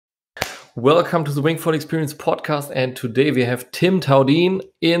Welcome to the Wingfoil Experience podcast. And today we have Tim Taudien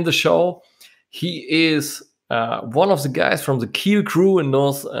in the show. He is one of the guys from the Kiel crew in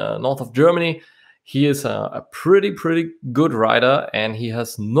north of Germany. He is a pretty good rider, and he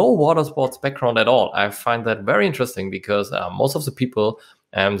has no water sports background at all. I find that very interesting because most of the people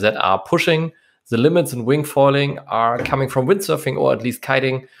that are pushing the limits in wingfoiling are coming from windsurfing or at least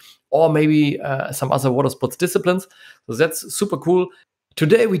kiting, or maybe some other water sports disciplines. So that's super cool.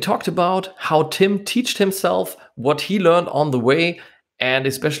 Today we talked about how Tim taught himself, what he learned on the way, and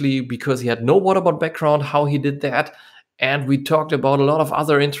especially because he had no waterboard background, how he did that. And we talked about a lot of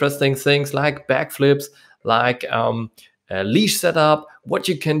other interesting things like backflips, like leash setup, what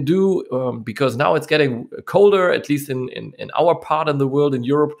you can do, because now it's getting colder, at least in our part in the world, in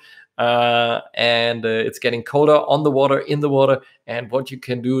Europe, and it's getting colder on the water, in the water, and what you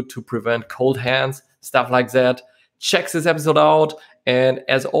can do to prevent cold hands, stuff like that. Check this episode out. And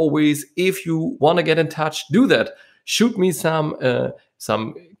as always, if you want to get in touch, do that. Shoot me some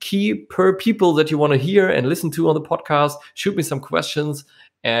key per people that you want to hear and listen to on the podcast. Shoot me some questions.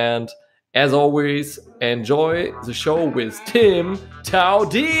 And as always, enjoy the show with Tim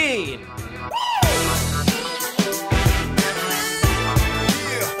Taudien.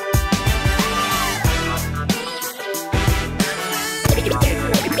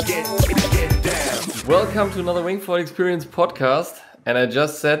 Welcome to another Wingfoil Experience podcast. And I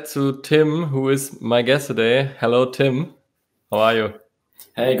just said to Tim, who is my guest today, hello, Tim. How are you?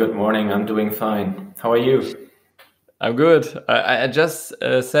 Hey, good morning. I'm doing fine. How are you? I'm good. I just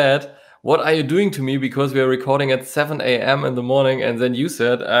said, what are you doing to me? Because we are recording at 7 a.m. in the morning. And then you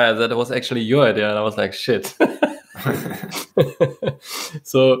said that was actually your idea. And I was like, shit.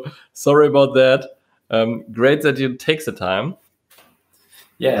 So sorry about that. Great that you take the time.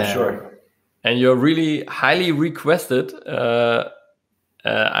 Yeah, sure. And you're really highly requested. I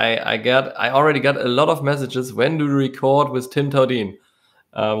already got a lot of messages. When do we record with Tim Taudien?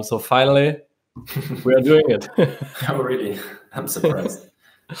 So finally, we are doing it. Oh, really? I'm surprised.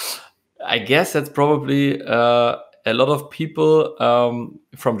 I guess that's probably a lot of people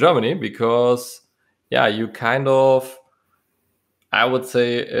from Germany because, yeah, you kind of, I would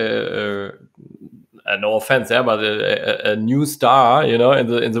say, no offense, yeah, but a new star, in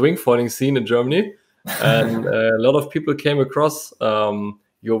the wingfoiling scene in Germany. And a lot of people came across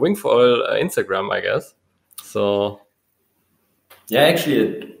your Wingfoil Instagram, I guess. So yeah, actually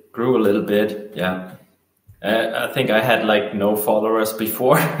it grew a little bit. Yeah, I think I had like no followers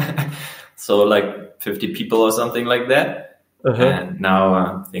before, so like 50 people or something like that. And now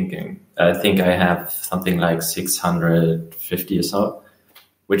I'm thinking, I think I have something like 650 or so,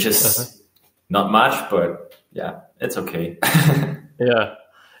 which is not much, but yeah, it's okay.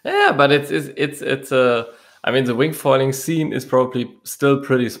 Yeah, but it's I mean, the wingfoiling scene is probably still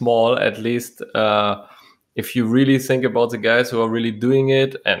pretty small, at least if you really think about the guys who are really doing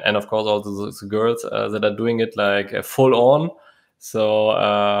it, and of course also the girls that are doing it like full on.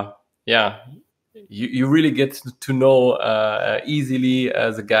 So yeah, you really get to know easily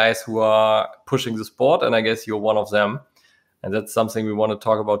the guys who are pushing the sport, and I guess you're one of them, and that's something we want to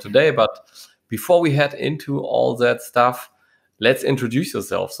talk about today. But before we head into all that stuff, let's introduce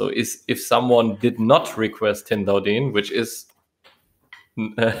yourself. So if someone did not request Tim Taudien, which is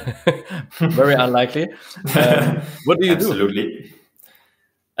very unlikely, what do you do? Absolutely.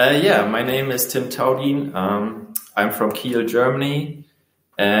 Yeah, my name is Tim Taudien. I'm from Kiel, Germany.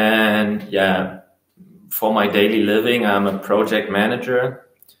 And yeah, for my daily living, I'm a project manager.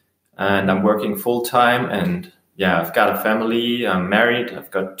 And I'm working full-time. And yeah, I've got a family. I'm married.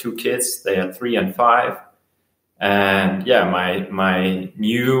 I've got 2 kids. They are 3 and 5. And yeah, my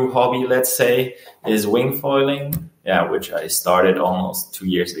new hobby, let's say, is wingfoiling, which I started almost 2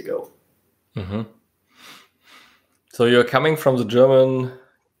 years ago. Mm-hmm. So you're coming from the German,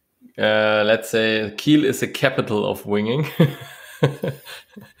 let's say, Kiel is the capital of winging.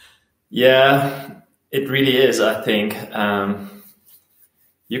 Yeah, it really is, I think.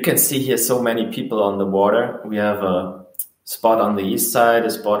 You can see here so many people on the water. We have a spot on the east side,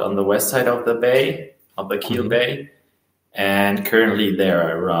 a spot on the west side of the bay. Of the Kiel Bay, and currently there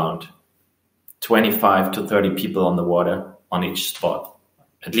are around 25 to 30 people on the water on each spot,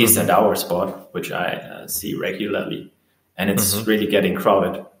 at least at our spot, which I see regularly, and it's really getting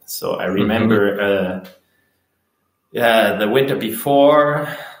crowded. So I remember, the winter before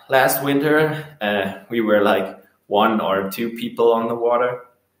last winter, we were like 1 or 2 people on the water.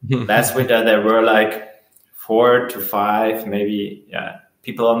 Last winter there were like 4 to 5, maybe,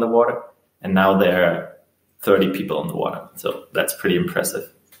 people on the water. And now there are 30 people on the water. So that's pretty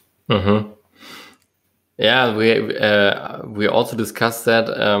impressive. Mm-hmm. Yeah, we also discussed that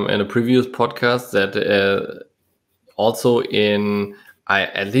in a previous podcast that also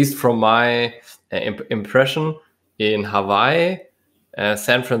at least from my impression, in Hawaii,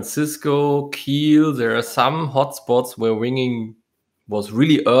 San Francisco, Kiel, there are some hotspots where winging was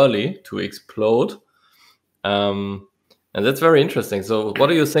really early to explode. And that's very interesting. So what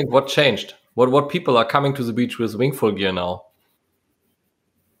do you think? What changed? What people are coming to the beach with Wingfoil gear now?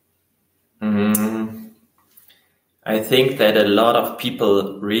 I think that a lot of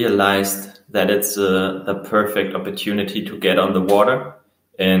people realized that it's the perfect opportunity to get on the water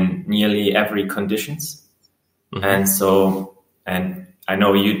in nearly every conditions. And I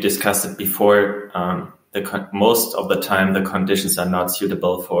know you discussed it before. Most of the time, the conditions are not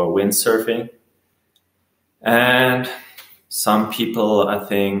suitable for windsurfing. And some people, I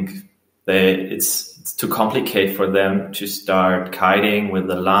think, it's too complicated for them to start kiting with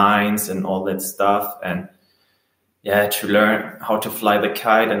the lines and all that stuff. And to learn how to fly the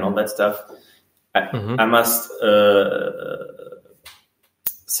kite and all that stuff. I must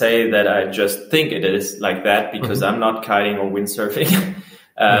say that I just think it is like that because I'm not kiting or windsurfing.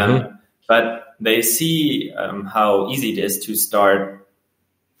 But they see how easy it is to start,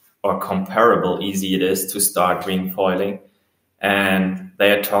 or comparable easy it is to start wingfoiling. And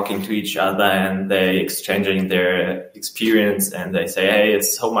they are talking to each other and they exchanging their experience, and they say, hey,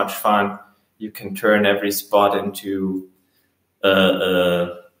 it's so much fun. You can turn every spot into a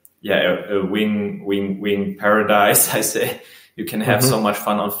wing paradise. I say you can have so much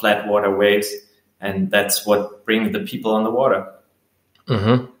fun on flat water waves, and that's what brings the people on the water.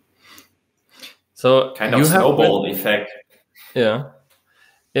 So kind of snowball effect. Yeah.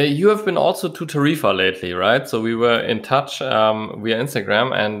 You have been also to Tarifa lately, right? So we were in touch via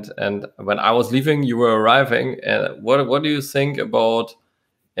Instagram, and when I was leaving, you were arriving. What do you think about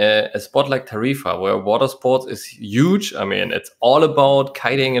a spot like Tarifa, where water sports is huge? I mean, it's all about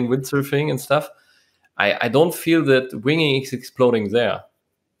kiting and windsurfing and stuff. I don't feel that winging is exploding there.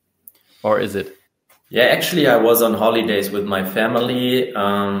 Or is it? Yeah, actually, I was on holidays with my family.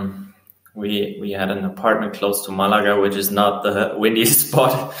 We had an apartment close to Malaga, which is not the windiest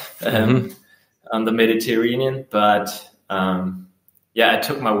spot on the Mediterranean. But I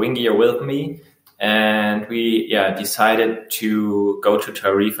took my wing gear with me, and we decided to go to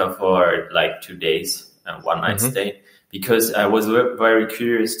Tarifa for like 2 days and one night stay, because I was very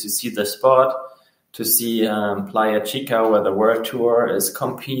curious to see the spot, to see Playa Chica, where the World Tour is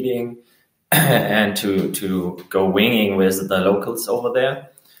competing, and to go winging with the locals over there,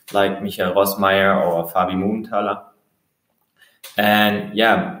 like Michael Rossmeyer or Fabi Mumenthaler. And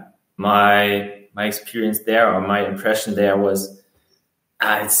my experience there, or my impression there, was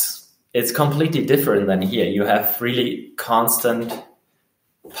it's completely different than here. You have really constant,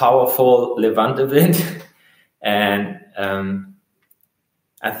 powerful Levante wind, and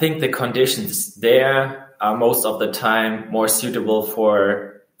I think the conditions there are most of the time more suitable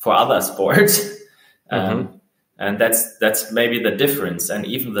for other sports. And that's maybe the difference. And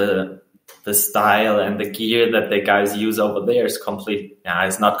even the style and the gear that the guys use over there is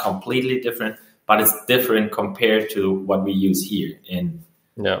it's not completely different, but it's different compared to what we use here in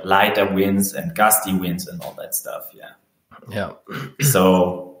lighter winds and gusty winds and all that stuff.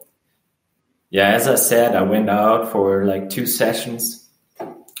 So as I said, I went out for like 2 sessions.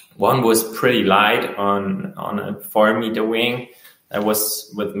 One was pretty light on a 4-meter wing. I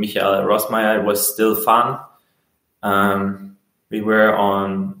was with Michael Rossmeyer. It was still fun. We were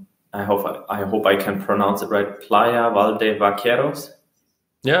on, I hope I can pronounce it right, Playa Valdevaqueros.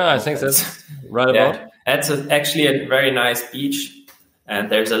 Yeah, I think that's right about. It's actually a very nice beach,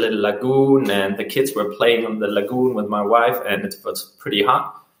 and there's a little lagoon, and the kids were playing on the lagoon with my wife, and it was pretty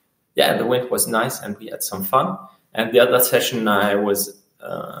hot. Yeah, the wind was nice, and we had some fun. And the other session, I was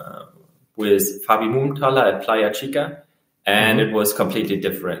with Fabi Mumenthaler at Playa Chica, and it was completely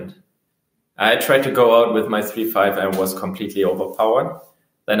different. I tried to go out with my 3.5 and was completely overpowered.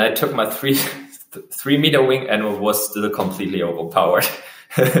 Then I took my 3-meter wing and it was still completely overpowered.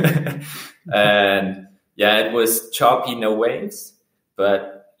 And it was choppy, no waves,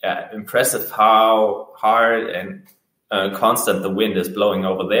 but impressive how hard and constant the wind is blowing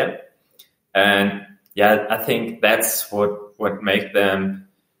over there. And I think that's what make them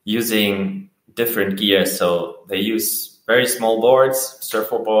using different gear. So they use very small boards,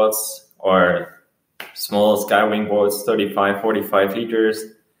 surfer boards, or small skywing boards, 35, 45 liters.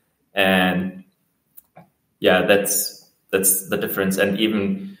 And that's the difference. And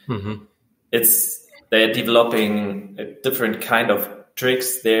even they're developing a different kind of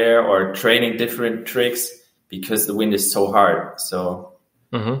tricks there, or training different tricks, because the wind is so hard. So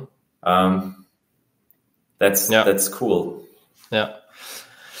That's cool. Yeah.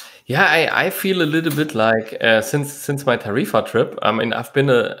 Yeah, I feel a little bit like since my Tarifa trip. I mean, I've been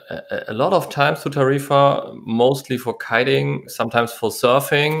a lot of times to Tarifa, mostly for kiting, sometimes for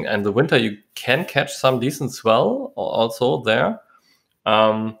surfing. And the winter, you can catch some decent swell also there.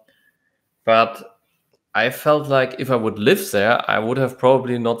 But I felt like if I would live there, I would have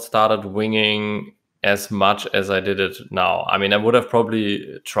probably not started winging as much as I did it now. I mean, I would have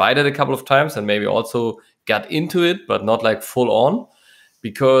probably tried it a couple of times and maybe also got into it, but not like full on.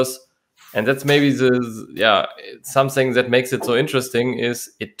 Because, and that's maybe something that makes it so interesting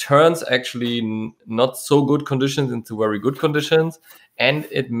is it turns actually not so good conditions into very good conditions, and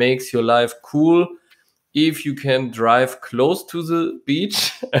it makes your life cool if you can drive close to the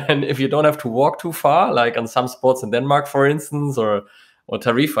beach and if you don't have to walk too far, like on some spots in Denmark, for instance, or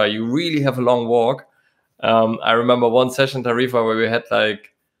Tarifa, you really have a long walk. I remember one session Tarifa where we had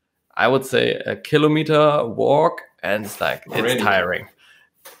like, I would say a kilometer walk, and it's like, it's tiring.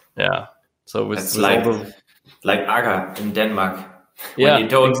 Yeah. So it's like Aga in Denmark. When you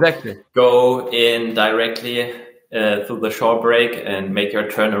don't go in directly through the shore break and make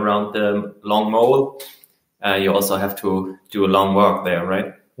your turn around the long mole, you also have to do a long walk there,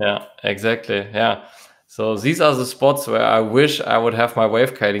 right? Yeah, exactly. Yeah. So these are the spots where I wish I would have my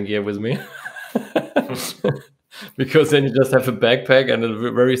wave kiting gear with me. Because then you just have a backpack and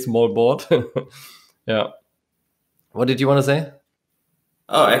a very small board. Yeah. What did you want to say?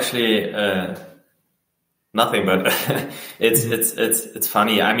 Oh, actually, nothing. But it's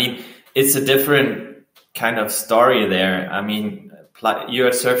funny. I mean, it's a different kind of story there. I mean, you're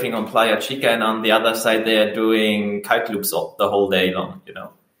surfing on Playa Chica, and on the other side, they're doing kite loops the whole day long. You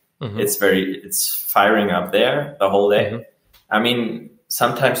know, it's firing up there the whole day. I mean,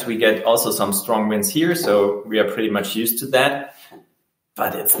 sometimes we get also some strong winds here, so we are pretty much used to that.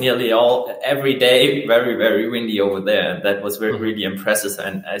 But it's nearly every day, very, very windy over there. That was really impressive.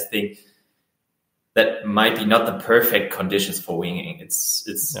 And I think that might be not the perfect conditions for winging. It's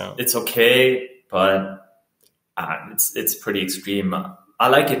okay, but it's pretty extreme. I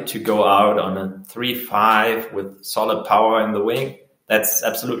like it to go out on a 3.5 with solid power in the wing. That's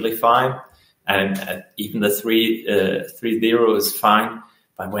absolutely fine. And even the 3.0 is fine.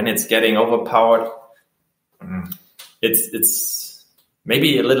 But when it's getting overpowered, it's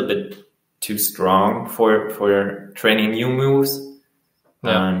maybe a little bit too strong for training new moves.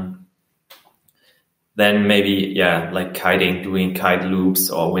 Then maybe, like kiting, doing kite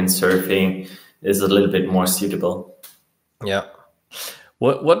loops or windsurfing is a little bit more suitable. Yeah.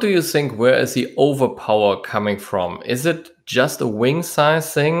 What do you think? Where is the overpower coming from? Is it just a wing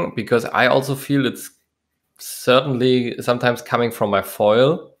size thing? Because I also feel it's certainly sometimes coming from my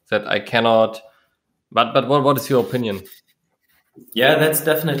foil that I cannot. But what is your opinion? Yeah, that's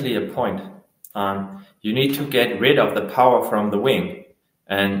definitely a point. You need to get rid of the power from the wing,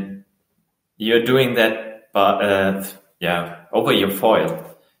 and you're doing that, over your foil.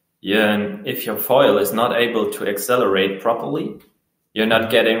 And if your foil is not able to accelerate properly, you're not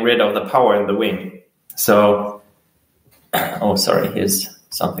getting rid of the power in the wing. So, here's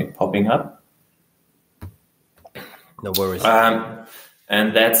something popping up. No worries.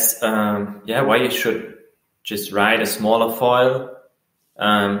 And that's why you should just ride a smaller foil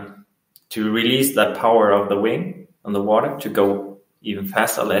to release that power of the wing on the water to go even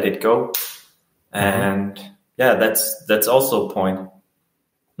faster. Let it go, and that's also a point.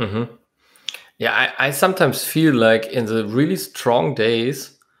 Yeah, I sometimes feel like in the really strong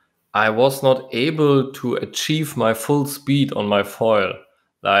days, I was not able to achieve my full speed on my foil.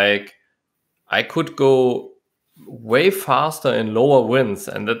 Like I could go way faster in lower winds,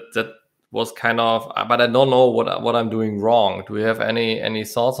 and that was kind of, but I don't know what I'm doing wrong. Do you have any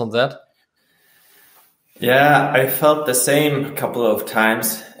thoughts on that? Yeah, I felt the same a couple of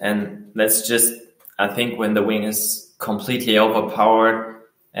times, and that's just, I think when the wing is completely overpowered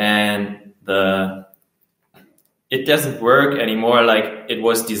and it doesn't work anymore like it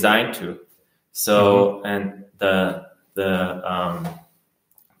was designed to. So, and the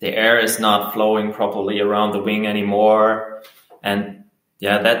air is not flowing properly around the wing anymore. And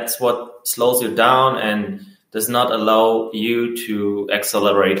that's what slows you down and does not allow you to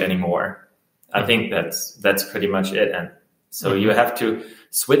accelerate anymore. I think that's pretty much it. And so you have to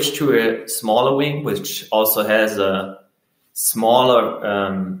switch to a smaller wing, which also has a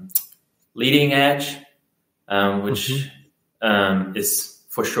smaller leading edge, which is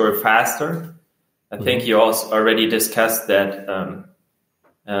for sure faster. I think you also already discussed that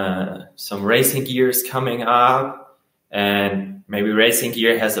some racing gear is coming up, and maybe racing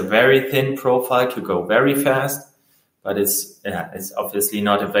gear has a very thin profile to go very fast, but it's obviously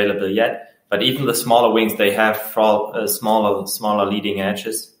not available yet. But even the smaller wings, they have smaller leading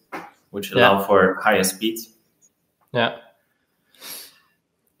edges, which allow for higher speeds. Yeah.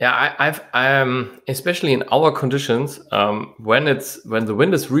 Yeah, especially in our conditions, when the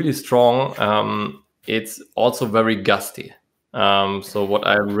wind is really strong, it's also very gusty. So what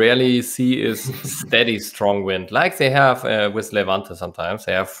I rarely see is steady, strong wind, like they have with Levante sometimes.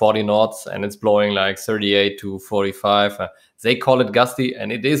 They have 40 knots and it's blowing like 38 to 45. They call it gusty,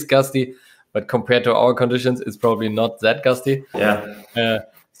 and it is gusty, but compared to our conditions, it's probably not that gusty. Yeah.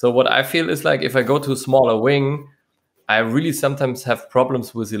 So what I feel is like if I go to a smaller wing, I really sometimes have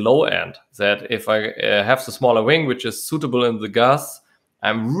problems with the low end. That if I have the smaller wing, which is suitable in the gusts,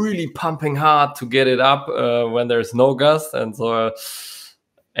 I'm really pumping hard to get it up when there's no gust. And so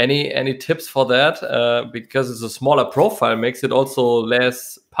any tips for that? Because it's a smaller profile, makes it also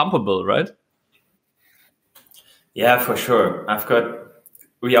less pumpable, right? Yeah, for sure.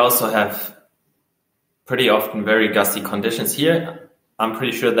 We also have pretty often very gusty conditions here. I'm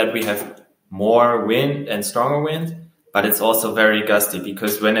pretty sure that we have more wind and stronger wind, but it's also very gusty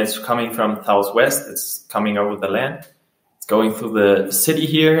because when it's coming from southwest, it's coming over the land. It's going through the city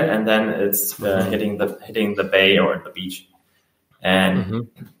here, and then it's hitting the bay or the beach. And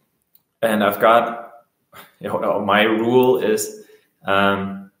I've got, my rule is,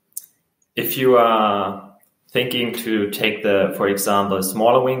 if you are thinking to take for example, a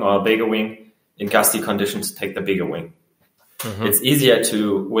smaller wing or a bigger wing in gusty conditions, take the bigger wing. It's easier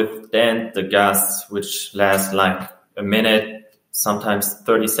to withstand the gusts, which last like a minute, sometimes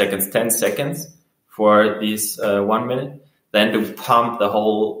 30 seconds, 10 seconds for these 1 minute, than to pump the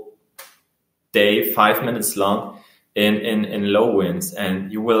whole day 5 minutes long in low winds.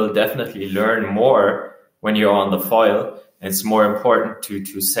 And you will definitely learn more when you're on the foil. It's more important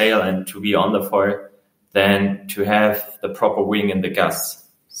to sail and to be on the foil than to have the proper wing in the gusts.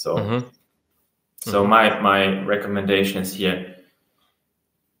 So, my recommendation is here: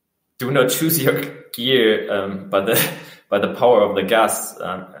 do not choose your gear by the power of the gusts.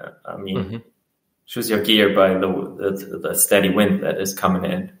 Choose your gear by the steady wind that is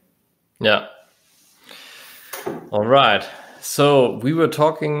coming in. Yeah. All right. So we were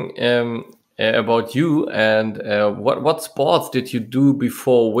talking about you and what sports did you do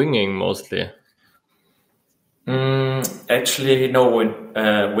before winging mostly? Actually, no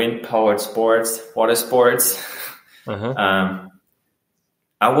wind-powered sports, water sports. I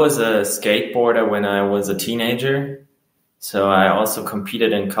was a skateboarder when I was a teenager, so I also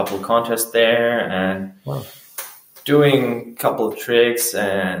competed in a couple of contests there and doing a couple of tricks.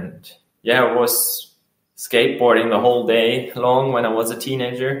 And I was skateboarding the whole day long when I was a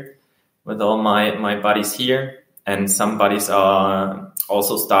teenager with all my buddies here, and some buddies are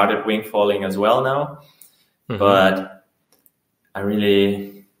also started wingfoiling as well now. But I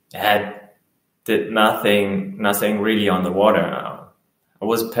really did nothing really on the water. I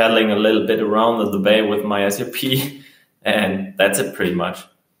was paddling a little bit around the bay with my SUP, and that's it pretty much.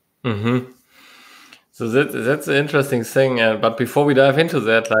 So that's an interesting thing. But before we dive into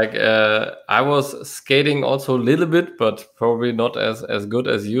that, I was skating also a little bit, but probably not as good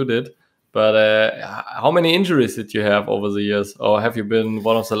as you did. But how many injuries did you have over the years, or have you been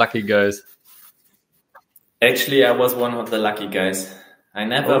one of the lucky guys? Actually, I was one of the lucky guys. I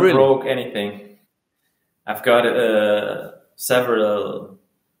never broke anything. I've got several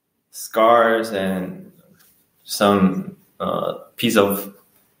scars and some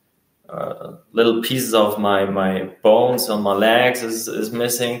little pieces of my bones on my legs is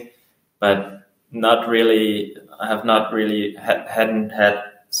missing, but not really. I have not really hadn't had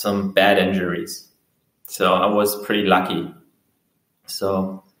some bad injuries, so I was pretty lucky.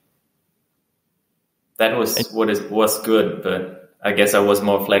 So that was good, but I guess I was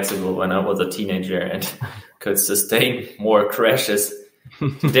more flexible when I was a teenager and could sustain more crashes.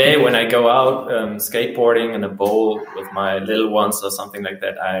 Today, when I go out skateboarding in a bowl with my little ones or something like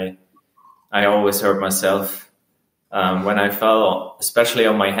that, I always hurt myself. When I fell, especially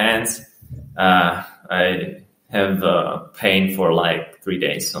on my hands, I have pain for like 3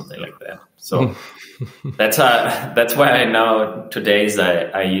 days, something like that. So that's why I now today's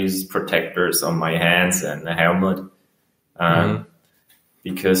I use protectors on my hands and a helmet,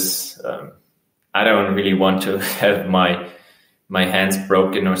 because I don't really want to have my hands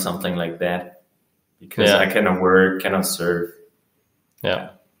broken or something like that, because I cannot work, cannot surf.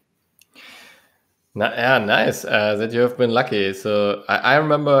 Yeah. Yeah, nice that you have been lucky. So I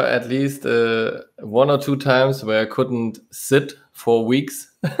remember at least one or two times where I couldn't sit for weeks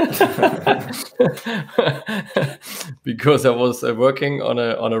because I was working on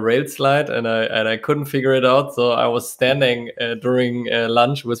a rail slide and I couldn't figure it out. So I was standing during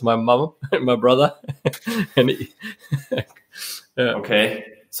lunch with my mom and my brother, and yeah. Okay.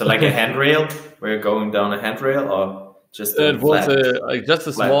 So like a handrail, where you're going down a handrail, or just a It was flat? just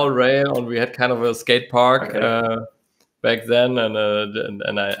a flat? small rail, and we had kind of a skate park Okay. back then,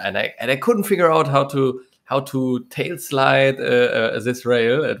 and I couldn't figure out how to tail slide this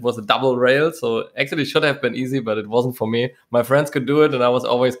rail. It was a double rail, so actually it should have been easy, but it wasn't for me. My friends could do it, and I was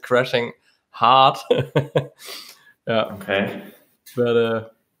always crashing hard. Yeah, Okay.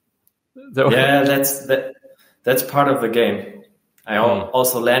 but Yeah, that's part of the game. I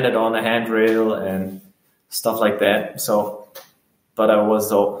also landed on a handrail and stuff like that. So, but I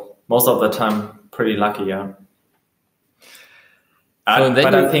was most of the time pretty lucky. Yeah. So then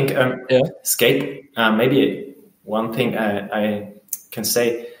But I think yeah. skate. Maybe one thing I can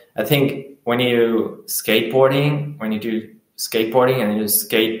say. I think when you do skateboarding and you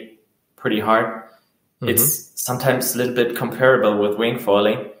skate pretty hard, it's sometimes a little bit comparable with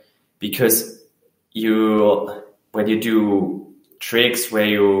wingfoiling, because when you do tricks where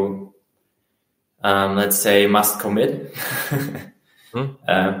you let's say must commit,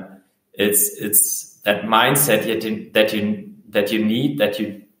 it's that mindset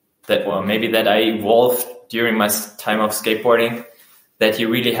that I evolved during my time of skateboarding, that you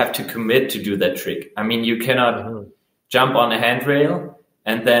really have to commit to do that trick. I mean, you cannot jump on a handrail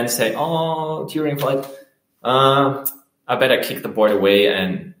and then say, "Oh, during flight, I better kick the board away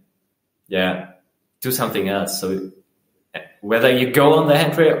and do something else." So whether you go on the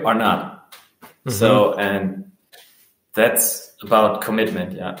handrail or not, so and that's about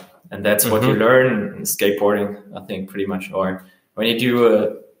commitment, yeah, and that's what you learn in skateboarding, I think, pretty much. Or when you do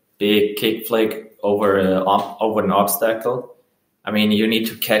a big kickflip over an obstacle, I mean, you need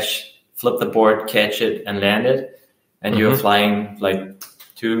to flip the board, catch it, and land it, and you're flying like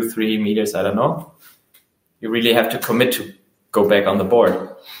 2-3 meters, I don't know. You really have to commit to go back on the board,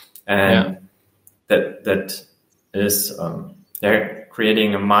 and that is they're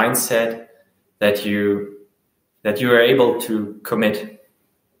creating a mindset that you are able to commit.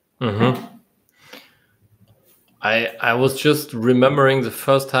 I was just remembering the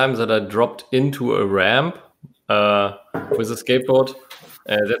first time that I dropped into a ramp with a skateboard.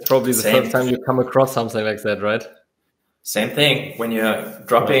 That's probably the first time you come across something like that, right? Same thing when you're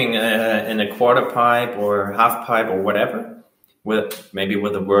dropping in a quarter pipe or half pipe or whatever, with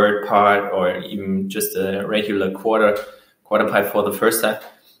a word part or even just a regular quarter pipe for the first time.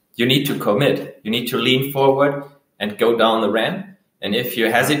 You need to commit. You need to lean forward and go down the ramp. And if you're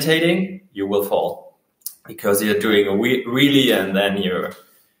hesitating, you will fall, because you're doing a wheelie and then you're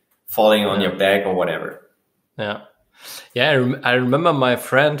falling on your back or whatever. Yeah. Yeah, I remember my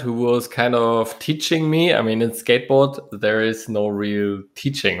friend who was kind of teaching me. I mean, in skateboard, there is no real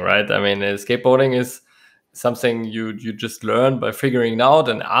teaching, right? I mean, skateboarding is something you just learn by figuring it out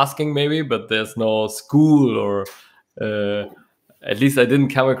and asking maybe, but there's no school, or at least I didn't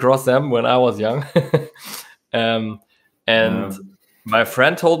come across them when I was young. And my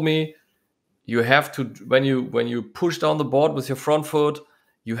friend told me, you have to, when you push down the board with your front foot,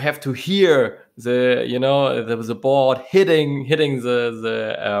 you have to hear there was a board hitting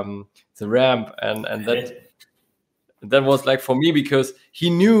the ramp, and that was like for me, because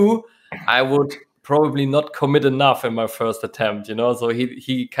he knew I would probably not commit enough in my first attempt, so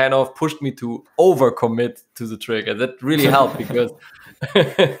he kind of pushed me to overcommit to the trick, and that really helped, because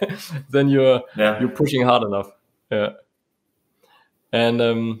then you're pushing hard enough. And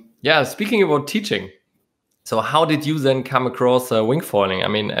speaking about teaching, so how did you then come across wingfoiling? I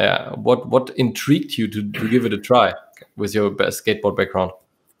mean, what intrigued you to give it a try with your skateboard background?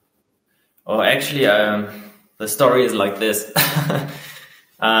 Well, actually, the story is like this.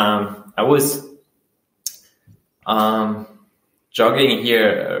 I was jogging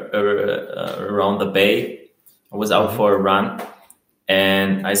here around the bay. I was out for a run,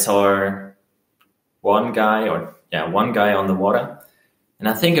 and I saw one guy on the water, and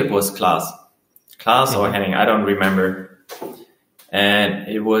I think it was Klaas or Henning, I don't remember. And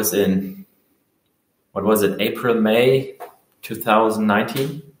it was in, what was it, April, May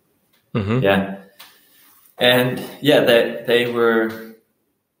 2019? Yeah. And they were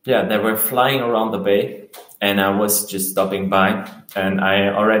flying around the bay, and I was just stopping by, and I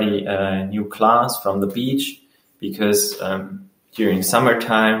already knew Klaas from the beach, because during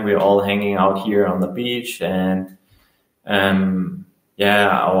summertime we're all hanging out here on the beach, and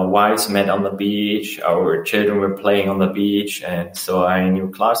our wives met on the beach, our children were playing on the beach, and so I knew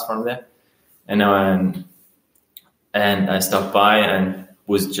class from there. And I stopped by and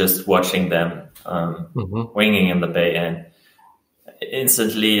was just watching them winging in the bay, and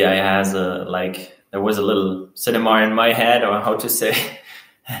instantly I had there was a little cinema in my head, or how to say,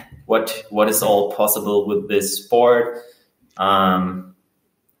 what is all possible with this sport, and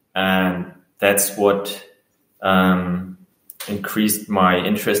that's what increased my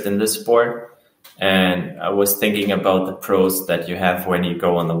interest in this sport. And I was thinking about the pros that you have when you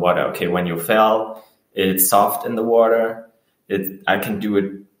go on the water. Okay, when you fell, it's soft in the water. I can do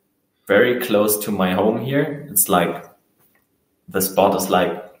it very close to my home here. It's like the spot is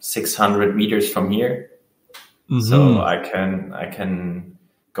like 600 meters from here. So I can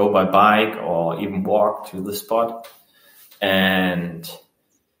go by bike or even walk to the spot. And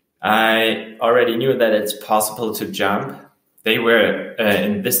I already knew that it's possible to jump. They were,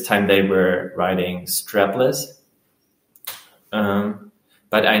 in this time, they were riding strapless.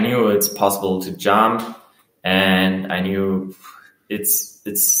 But I knew it's possible to jump, and I knew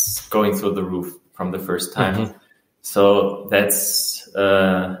it's going through the roof from the first time. So that's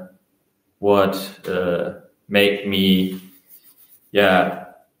what made me,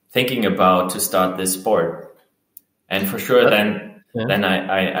 thinking about to start this sport. And for sure, then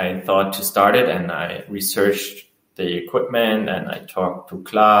I thought to start it, and I researched the equipment, and I talked to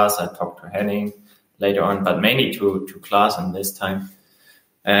Klaas, I talked to Henning later on, but mainly to Klaas in this time.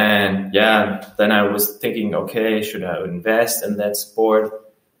 And then I was thinking, okay, should I invest in that sport?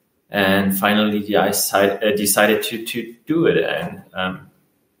 And finally, I decided to do it and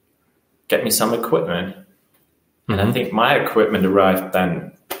get me some equipment. And I think my equipment arrived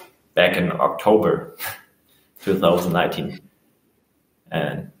then back in October 2019.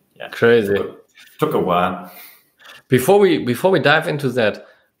 And crazy. Took a while. Before we dive into that,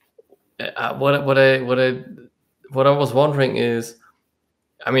 what I was wondering is,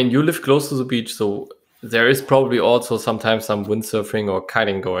 I mean, you live close to the beach, so there is probably also sometimes some windsurfing or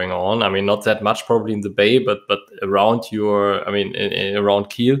kiting going on. I mean, not that much probably in the bay, but around around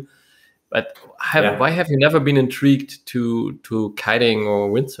Kiel. But why have you never been intrigued to kiting or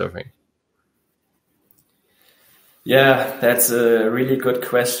windsurfing? Yeah, that's a really good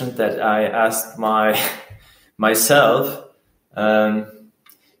question that I asked myself,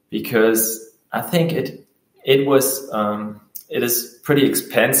 because I think it is pretty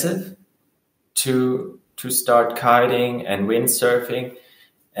expensive to start kiting and windsurfing.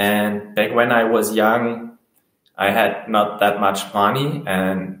 And back when I was young, I had not that much money,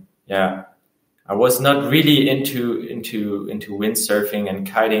 and I was not really into windsurfing and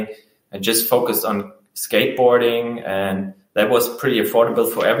kiting. I just focused on skateboarding, and that was pretty affordable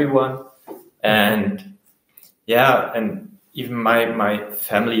for everyone. And and even my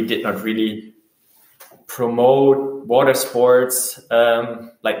family did not really promote water sports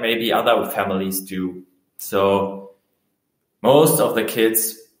like maybe other families do. So most of the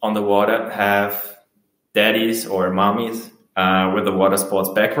kids on the water have daddies or mommies with a water sports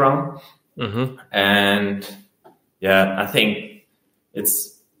background. And I think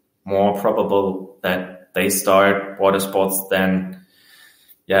it's more probable that they start water sports than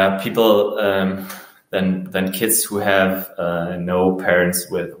people than kids who have no parents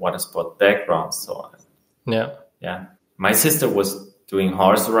with water sport backgrounds. So my sister was doing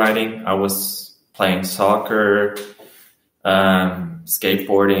horse riding. I was playing soccer,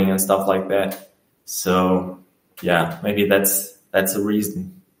 skateboarding and stuff like that. So maybe that's a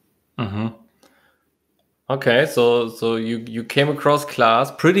reason. Okay, so you came across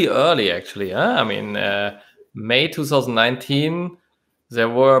Klaas pretty early, actually. Huh? I mean, May 2019, there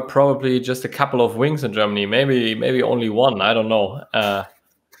were probably just a couple of wings in Germany, maybe only one. I don't know. And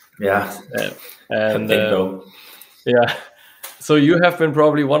I think so. So you have been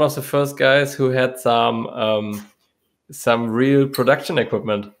probably one of the first guys who had some real production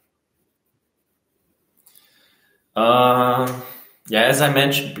equipment. As I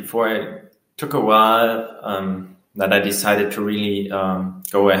mentioned before, it took a while that I decided to really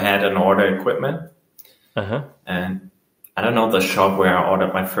go ahead and order equipment. And I don't know the shop where I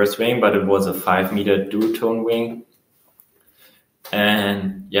ordered my first wing, but it was a 5-meter duotone wing.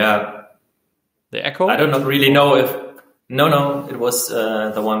 And the Echo? I don't really know if... No, it was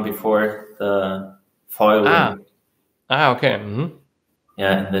the one before the foil wing. Okay.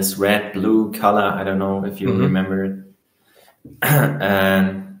 This red-blue color. I don't know if you remember it.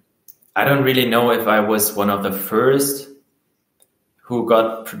 And I don't really know if I was one of the first who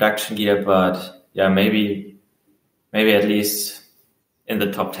got production gear, but maybe at least in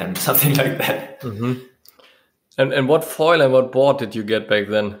the top 10, something like that. And what foil and what board did you get back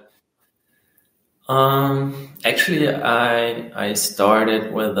then? Actually, I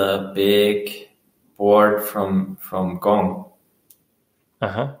started with a big board from Gong.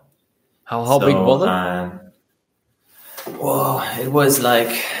 Uh-huh. How big was it? Well, it was like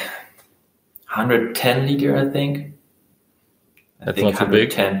 110 liter, I think. That's not too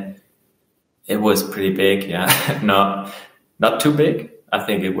big. It was pretty big, yeah. Not too big. I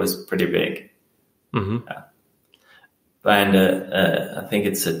think it was pretty big. Mm-hmm. Yeah. And I think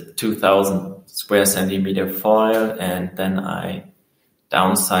it's a 2,000 square centimeter foil, and then I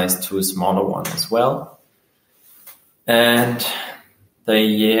downsized to a smaller one as well. And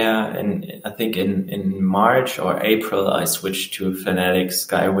I think in March or April, I switched to a Fanatic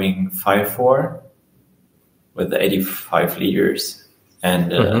Skywing 5.4 with 85 liters,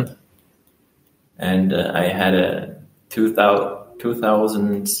 and I had a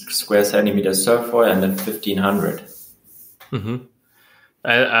 2,000 square centimeter surf foil and a 1,500. Mm-hmm.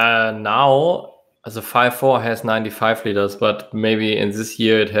 Now, as a 5.4 has 95 liters, but maybe in this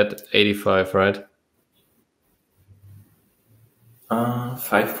year it had 85, right?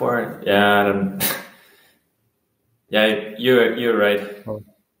 5.4, yeah. Yeah, you're right.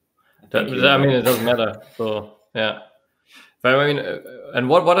 I mean, it doesn't matter. So yeah, but I mean, and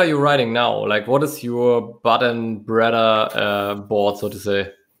what are you riding now? Like, what is your bread board, so to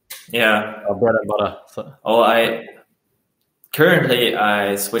say? Yeah, bread and butter. So. Currently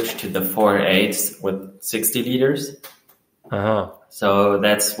I switched to the 4.8 with 60 liters. Uh-huh. So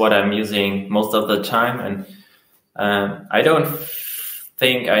that's what I'm using most of the time, and I don't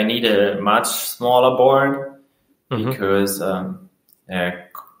think I need a much smaller board because the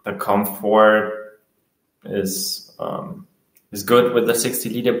comfort is good with the 60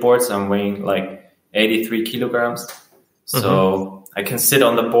 liter board. So I'm weighing like 83 kilograms. So I can sit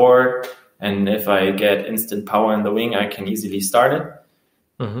on the board, and if I get instant power in the wing, I can easily start it.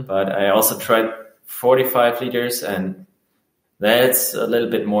 But I also tried 45 liters, and that's a little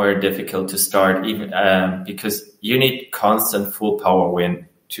bit more difficult to start, even because you need constant full power wind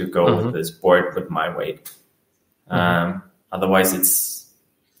to go with this board with my weight. Otherwise, it's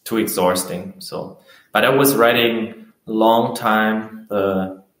too exhausting. So, but I was riding a long time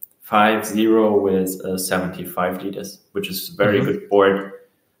the 5.0 with 75 liters, which is a very good board.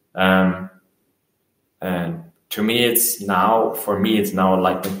 And to me, it's now a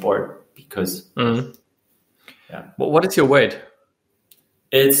lightning board because. Yeah. What is your weight?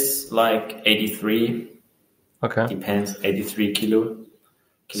 It's like 83. Okay. Depends. 83 kilograms.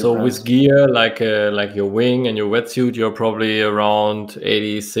 So with gear, like your wing and your wetsuit, you're probably around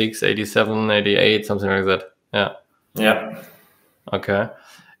 86, 87, 88, something like that. Yeah. Yeah. Okay.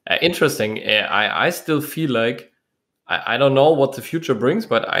 Interesting. I still feel like, I don't know what the future brings,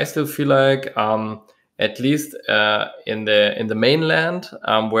 but I still feel like at least in the mainland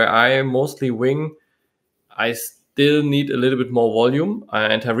where I mostly wing, I still need a little bit more volume.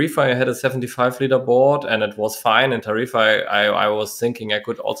 In Tarifa, I had a 75 liter board and it was fine. In Tarifa, I was thinking I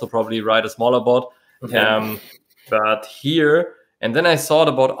could also probably ride a smaller board. Okay. But here, and then I thought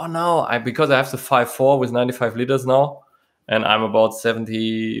about, because I have the 5.4 with 95 liters now, and I'm about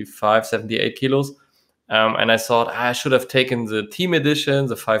 75, 78 kilos. And I thought I should have taken the team edition,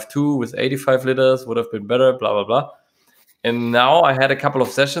 the 5.2 with 85 liters, would have been better, blah, blah, blah. And now I had a couple of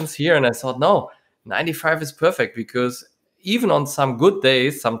sessions here and I thought, no, 95 is perfect, because even on some good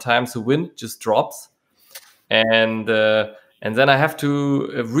days, sometimes the wind just drops, and then I have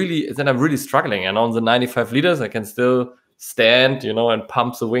to I'm really struggling. And on the 95 liters, I can still stand, and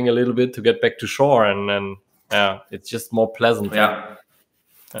pump the wing a little bit to get back to shore, and it's just more pleasant. Yeah,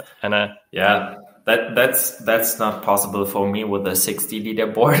 and that's not possible for me with a 60 liter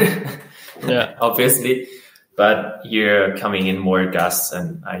board. Yeah, obviously, but you're coming in more gusts,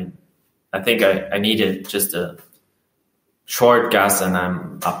 and I think I needed just a short gust and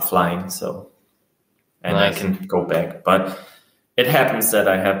I'm up flying. So, and nice. I can go back, but it happens that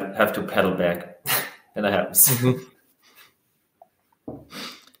I have to pedal back. And that happens.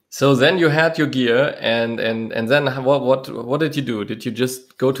 So then you had your gear, and then what did you do? Did you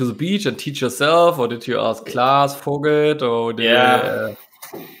just go to the beach and teach yourself, or did you ask Klaas Vogelt, or did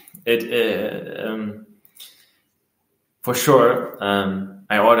for sure.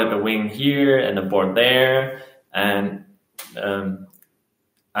 I ordered a wing here and a board there, and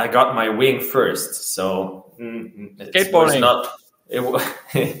I got my wing first. So skateboarding.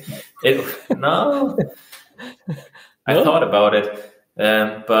 No. I thought about it,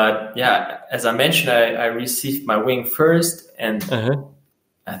 but yeah, as I mentioned, I received my wing first, and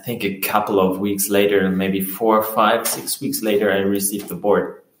I think a couple of weeks later, maybe 4, 5, 6 weeks later, I received the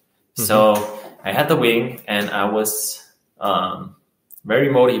board. So I had the wing, and I was very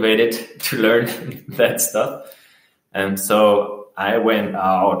motivated to learn that stuff. And so I went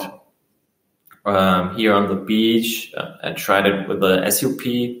out here on the beach and tried it with the SUP.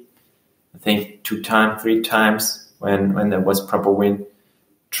 I think 2 times, 3 times when there was proper wind,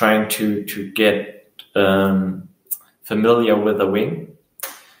 trying to get familiar with the wing.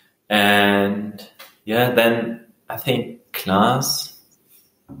 And yeah, then I think class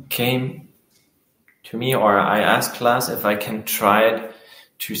came to me, or I asked class if I can try it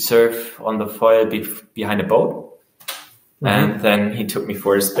to surf on the foil behind a boat. Mm-hmm. And then he took me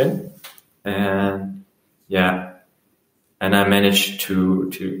for a spin. And yeah, and I managed to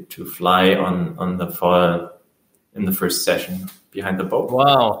fly on the foil in the first session behind the boat.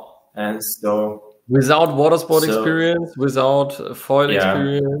 Wow. And so without water sport experience, without foil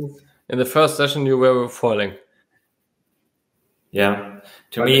experience, in the first session you were foiling. Yeah.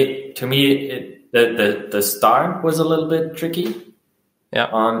 To me the start was a little bit tricky. Yeah.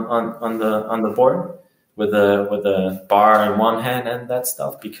 On the board with a bar in one hand and that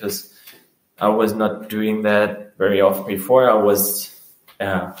stuff, because I was not doing that very often before. I was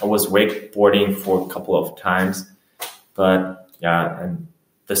wakeboarding for a couple of times, but yeah, and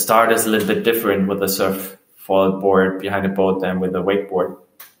the start is a little bit different with the surf foil board behind a boat than with a wakeboard.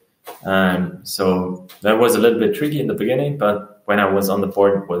 So that was a little bit tricky in the beginning, but when I was on the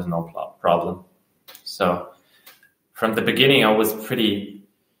board, it was no problem. So from the beginning, I was pretty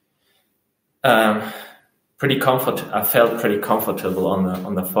comfort. I felt pretty comfortable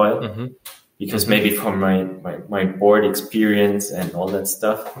on the foil. Mm-hmm. Because maybe from my board experience and all that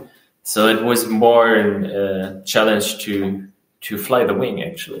stuff. So it was more a challenge to fly the wing,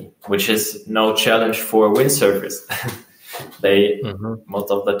 actually, which is no challenge for windsurfers. Most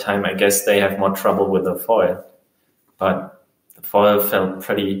of the time, I guess they have more trouble with the foil. But the foil felt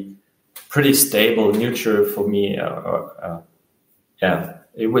pretty stable, neutral for me.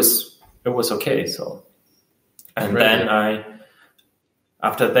 It was okay. So, and then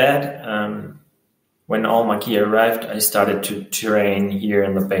after that, when all my gear arrived, I started to train here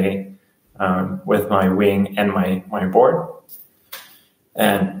in the bay with my wing and my board.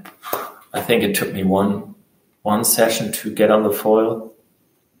 And I think it took me one session to get on the foil.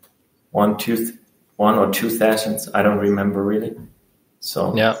 One or two sessions, I don't remember really.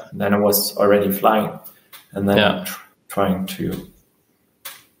 So then I was already flying, and then trying to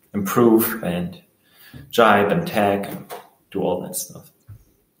improve and jibe and tag and do all that stuff.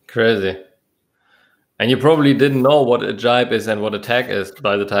 Crazy. And you probably didn't know what a jibe is and what a tag is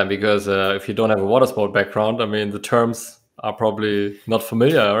by the time, because if you don't have a water sport background, I mean, the terms are probably not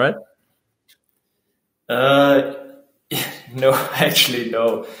familiar, right? No, actually,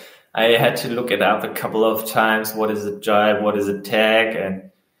 no. I had to look it up a couple of times. What is a jibe? What is a tag?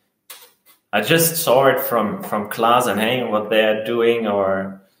 And I just saw it from class and hey, what they are doing,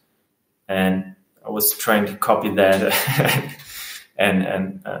 and I was trying to copy that.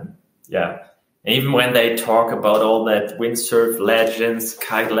 and even when they talk about all that windsurf legends,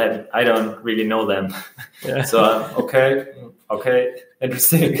 kite legends, I don't really know them. Yeah. So okay,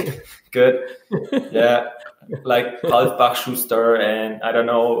 interesting, good, yeah, like Ralf Bachschuster, and I don't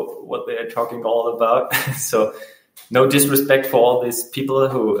know what they are talking all about. So no disrespect for all these people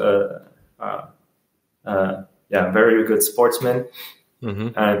who very good sportsmen,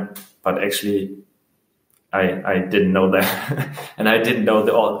 but actually. I didn't know that, and I didn't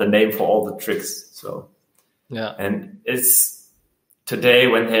know the name for all the tricks. So, and it's today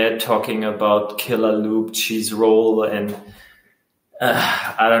when they're talking about killer loop, cheese roll, and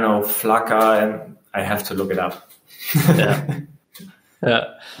I don't know, flakka, and I have to look it up.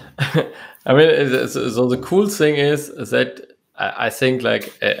 Yeah. I mean, so the cool thing is that I think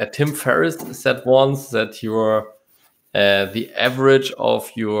like Tim Ferriss said once that you're the average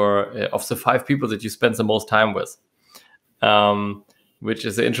of of the 5 people that you spend the most time with, which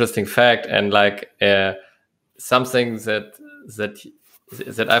is an interesting fact, and like something that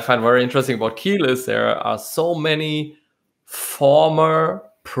I find very interesting about Kiel is there are so many former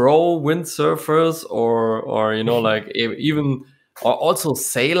pro windsurfers or like even or also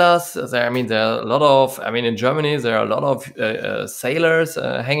sailors. I mean, there are a lot of. I mean, in Germany there are a lot of sailors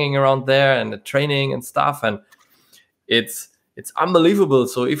hanging around there and training and stuff, and it's unbelievable.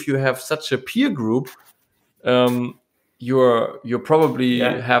 So if you have such a peer group, you're probably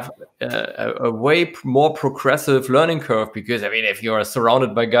have a way more progressive learning curve, because I mean, if you are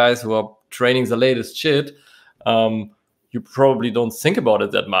surrounded by guys who are training the latest shit, you probably don't think about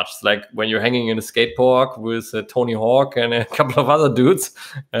it that much. It's like when you're hanging in a skate park with Tony Hawk and a couple of other dudes,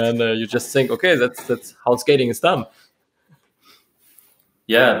 and you just think, okay, that's how skating is done.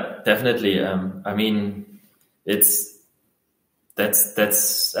 Yeah, definitely. I mean, that's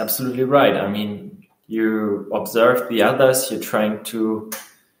absolutely right. I mean, you observe the others, you're trying to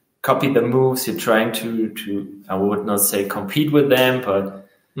copy the moves, you're trying to I would not say compete with them, but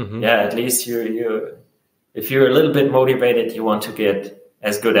yeah, at least you if you're a little bit motivated, you want to get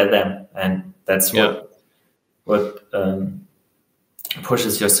as good at them, and that's what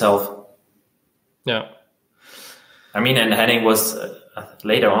pushes yourself. Yeah. I mean, and Henning was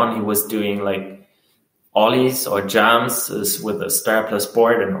later on, he was doing like ollies or jumps with a strapless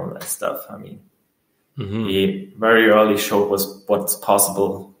board and all that stuff. I mean, he very early showed what's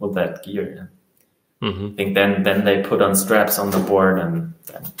possible with that gear. I think then they put on straps on the board, and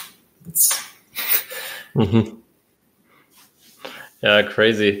then it's yeah,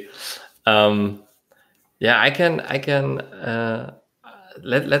 crazy. Yeah, I can.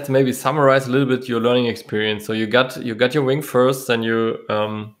 Let's maybe summarize a little bit your learning experience. So you got your wing first, and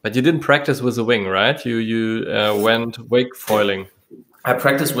but you didn't practice with the wing, right? You went wingfoiling. I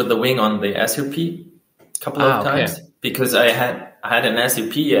practiced with the wing on the SUP a couple of times because I had an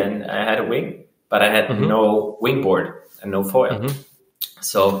SUP and I had a wing, but I had no wing board and no foil.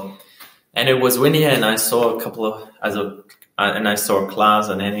 So, and it was windy, and I saw I saw Klaas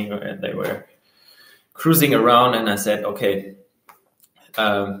and Henning, and they were cruising around, and I said, okay.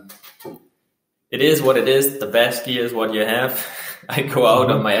 It is what it is. The best gear is what you have. I go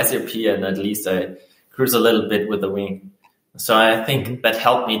out on my SUP and at least I cruise a little bit with the wing. So I think that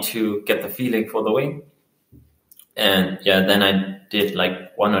helped me to get the feeling for the wing. And yeah, then I did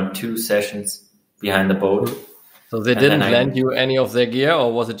like 1 or 2 sessions behind the boat. So they didn't lend you any of their gear,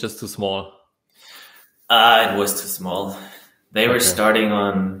 or was it just too small? It was too small. They were starting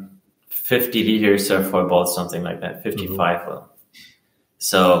on 50-liter surfboard boats, something like that, 55.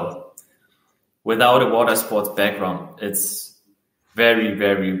 So without a water sports background, it's very,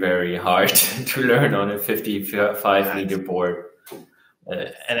 very, very hard to learn on a 55-liter board.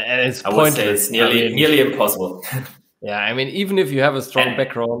 And it's I would say it's nearly impossible. Yeah, I mean, even if you have a strong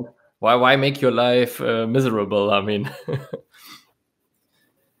background, why make your life miserable? I mean,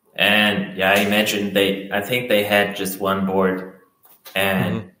 and yeah, I imagine I think they had just one board,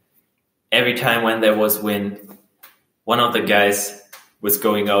 and every time when there was wind, one of the guys was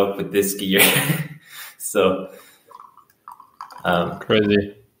going out with this gear. So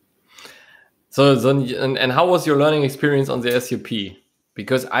crazy. So and how was your learning experience on the SUP?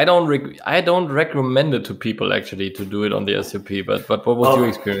 Because I don't recommend it to people actually to do it on the SUP. But what was your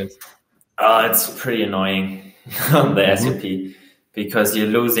experience? It's pretty annoying on the SUP because you're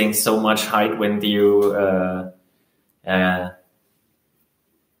losing so much height when you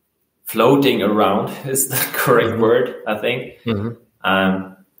floating around is the correct word, I think.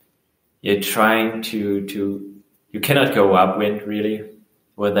 You're trying you cannot go upwind really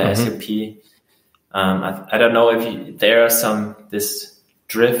with the SUP. I don't know if there are this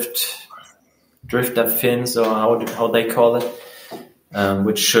drifter fins or how they call it,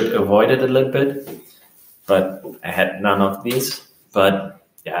 which should avoid it a little bit, but I had none of these. But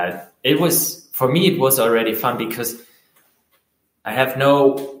yeah, for me it was already fun because I have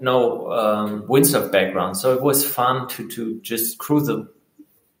no windsurf background, so it was fun to just cruise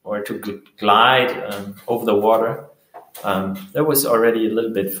or to glide over the water. That was already a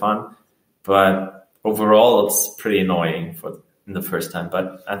little bit fun, but overall it's pretty annoying in the first time.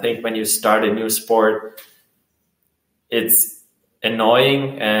 But I think when you start a new sport, it's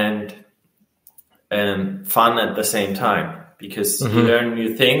annoying and fun at the same time because you learn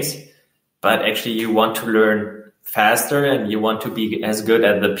new things, but actually you want to learn faster and you want to be as good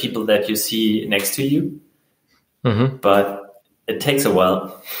as the people that you see next to you. But it takes a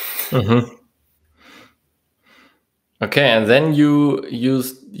while. Okay, and then you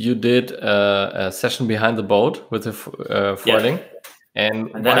did a session behind the boat with the foiling,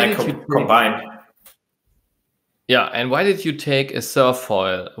 and then I combined. Yeah, and why did you take a surf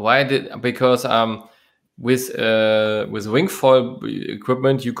foil? Because with wingfoil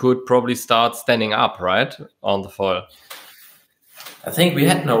equipment you could probably start standing up, right, on the foil. I think we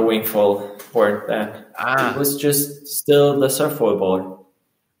had no wingfoil board then. It was just still the surf foil board.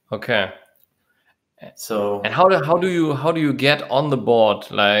 Okay. So and how do you get on the board?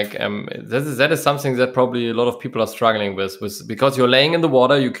 Like that is something that probably a lot of people are struggling with because you're laying in the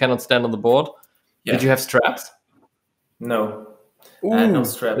water, you cannot stand on the board. Yeah. Did you have straps? No. I had no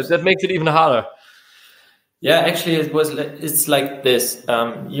straps. That makes it even harder. Yeah, actually it's like this.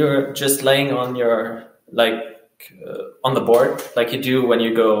 You're just laying on your on the board like you do when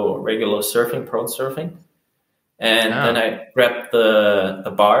you go regular surfing, prone surfing. And then I grabbed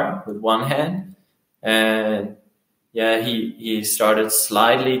the bar with one hand and he started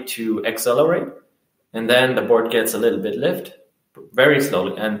slightly to accelerate, and then the board gets a little bit lift, very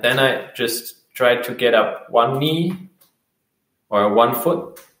slowly, and then I just tried to get up one knee or 1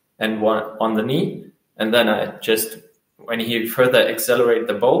 foot and one on the knee, and then I just, when he further accelerate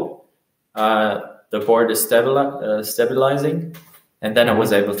the boat, the board is stabilizing, and then I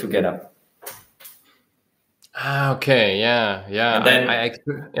was able to get up. Okay, yeah. And then, and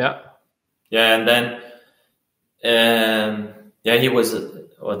then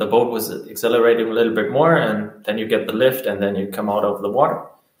the boat was accelerating a little bit more, and then you get the lift, and then you come out of the water.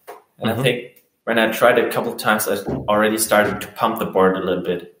 And I think when I tried it a couple of times, I already started to pump the board a little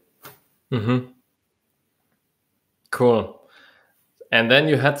bit. Cool. And then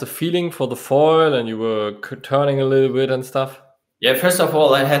you had the feeling for the foil, and you were turning a little bit and stuff. Yeah, first of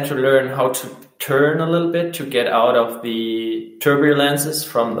all, I had to learn how to turn a little bit to get out of the turbulences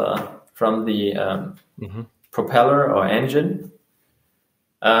from the propeller or engine.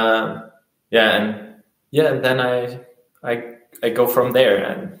 And then I go from there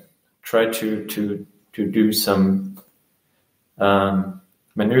and try to do some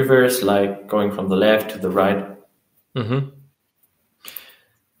maneuvers, like going from the left to the right.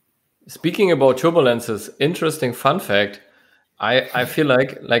 Speaking about turbulences, interesting fun fact. I feel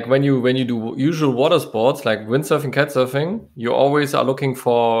like when you do usual water sports like windsurfing, kitesurfing, you always are looking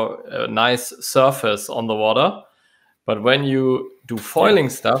for a nice surface on the water. But when you do foiling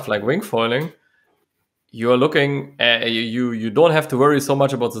stuff like wingfoiling, you are looking you don't have to worry so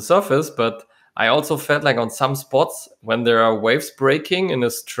much about the surface. But I also felt like on some spots when there are waves breaking in a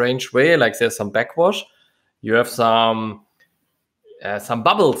strange way, like there's some backwash, you have some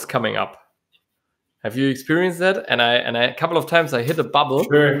bubbles coming up. Have you experienced that? And I a couple of times I hit a bubble.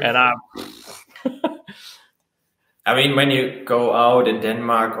 Sure. And I mean, when you go out in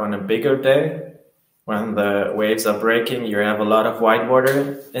Denmark on a bigger day, when the waves are breaking, you have a lot of white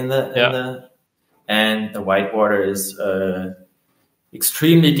water and the white water is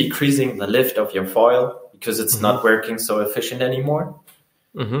extremely decreasing the lift of your foil because it's not working so efficient anymore.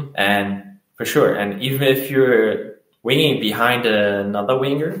 And for sure, and even if you're winging behind another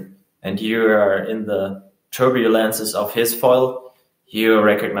winger, and you are in the turbulences of his foil, you're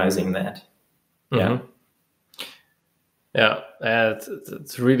recognizing that.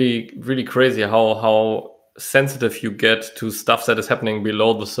 It's really, really crazy how sensitive you get to stuff that is happening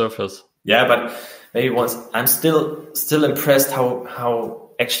below the surface. Yeah, but maybe I'm still impressed how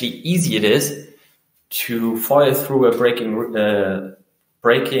actually easy it is to foil through a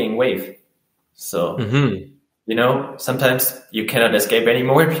breaking wave. So. You know, sometimes you cannot escape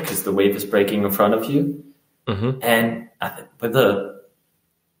anymore because the wave is breaking in front of you. And with a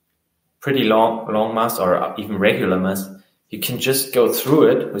pretty long mast or even regular mast, you can just go through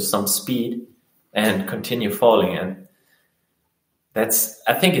it with some speed and continue falling. And I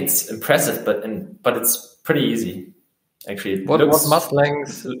think it's impressive, but it's pretty easy. Actually, what mast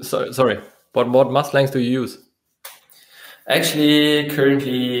lengths? Sorry, what mast lengths do you use? Actually,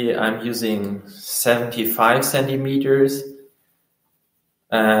 currently I'm using 75 centimeters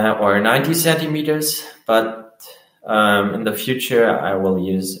or 90 centimeters, but in the future I will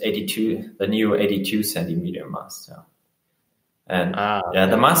use the new 82 centimeter mast. So. And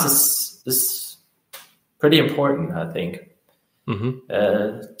the mast is pretty important, I think.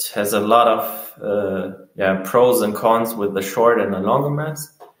 It has a lot of pros and cons with the short and the longer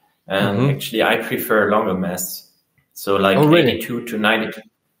mast, and actually I prefer longer masts. So like 82 to 90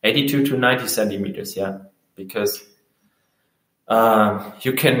 centimeters, because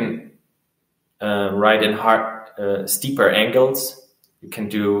you can ride in steeper angles. You can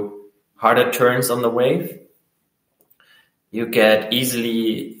do harder turns on the wave. You get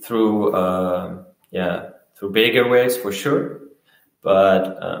easily through bigger waves for sure.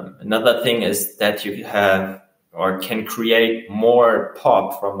 But another thing is that you have or can create more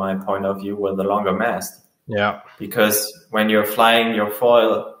pop from my point of view with a longer mast. Yeah. Because when you're flying your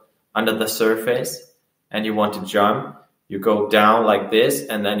foil under the surface and you want to jump, you go down like this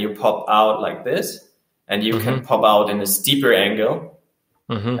and then you pop out like this, and you can pop out in a steeper angle,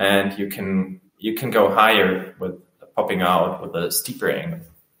 and you can go higher with popping out with a steeper angle.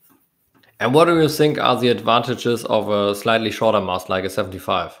 And what do you think are the advantages of a slightly shorter mast like a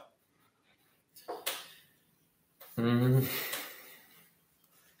 75?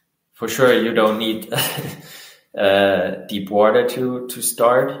 For sure, you don't need deep water to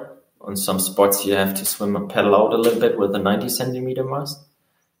start. On some spots, you have to swim and pedal out a little bit with a 90 centimeter mast.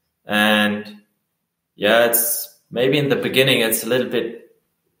 And it's maybe in the beginning, it's a little bit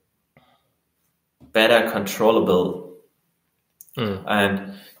better controllable.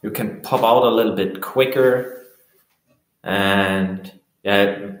 And you can pop out a little bit quicker. And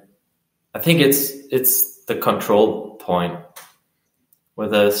yeah, I think it's the control point.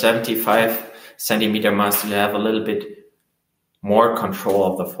 With a 75 centimeter mast, you have a little bit more control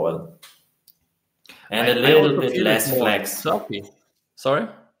of the foil. And a little bit less flex. Sorry?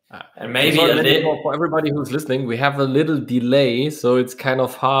 And maybe a little... For everybody who's listening, we have a little delay, so it's kind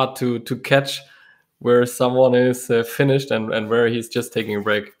of hard to catch where someone is finished and where he's just taking a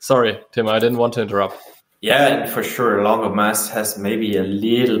break. Sorry, Tim, I didn't want to interrupt. Yeah, and for sure, a longer mast has maybe a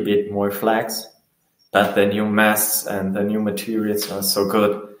little bit more flex, but the new masts and the new materials are so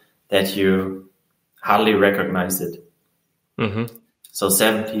good that you hardly recognize it. Mm-hmm. So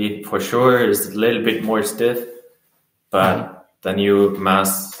 70 for sure is a little bit more stiff, but the new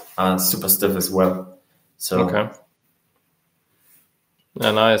masts are super stiff as well. So okay.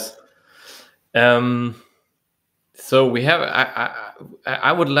 Yeah, nice. So we have.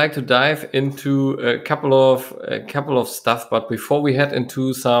 I would like to dive into a couple of stuff, but before we head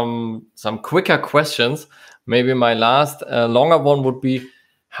into some quicker questions, maybe my last longer one would be: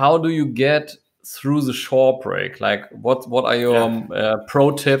 how do you get through the shore break? Like, what are your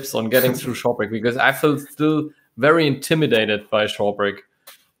pro tips on getting through shore break? Because I feel still very intimidated by shore break.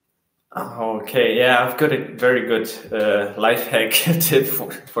 Okay, yeah, I've got a very good life hack tip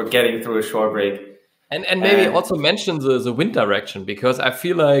for getting through a shore break. And maybe also mention the wind direction, because I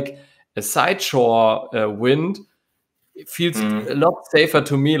feel like a side shore wind feels a lot safer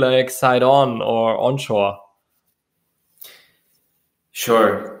to me, like side on or onshore.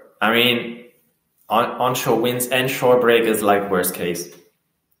 Sure. I mean, onshore winds and shore break is like worst case.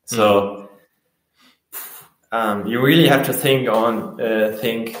 So you really have to think.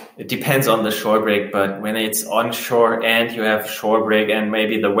 It depends on the shore break, but when it's onshore and you have shore break and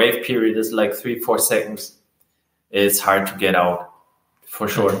maybe the wave period is like 3-4 seconds, it's hard to get out for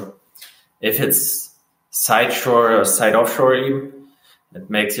sure. If it's side shore or side offshore, even, it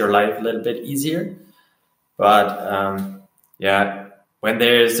makes your life a little bit easier. But when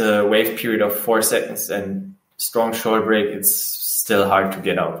there is a wave period of 4 seconds and strong shore break, it's still hard to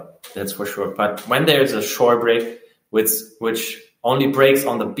get out. That's for sure. But when there's a shore break, which only breaks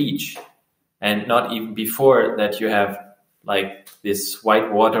on the beach, and not even before that, you have like this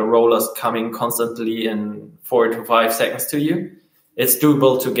white water rollers coming constantly in 4 to 5 seconds to you, it's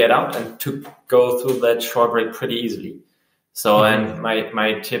doable to get out and to go through that shore break pretty easily. So, and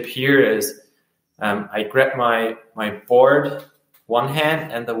my tip here is I grab my board one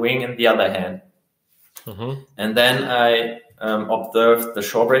hand and the wing in the other hand. And then I observe the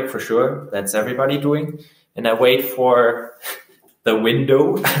shore break for sure. That's everybody doing. And I wait for the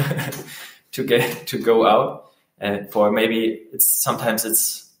window to go out. And for maybe sometimes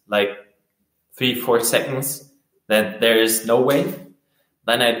it's like 3-4 seconds that there is no wave.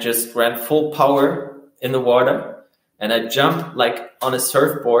 Then I just ran full power in the water and I jump like on a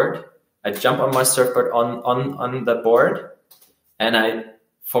surfboard. I jump on my surfboard on the board and I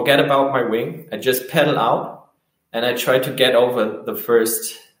forget about my wing. I just pedal out. And I try to get over the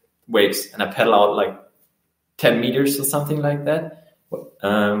first waves, and I pedal out like 10 meters or something like that,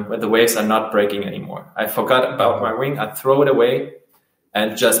 where the waves are not breaking anymore. I forgot about my wing. I throw it away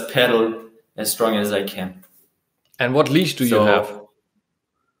and just pedal as strong as I can. And what leash do you have?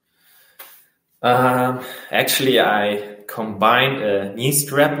 Actually, I combined a knee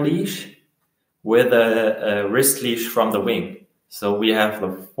strap leash with a wrist leash from the wing. So we have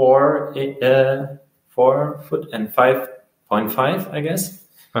the 4 foot and 5.5, I guess.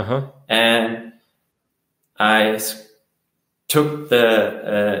 And I took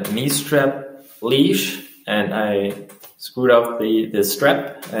the knee strap leash and I screwed off the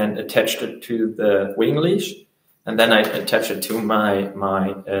strap and attached it to the wing leash. And then I attached it to my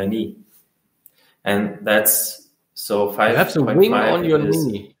knee. And that's so 5. You have the wing on your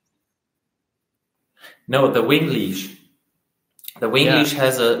knee. No, the wing leash. The wing leash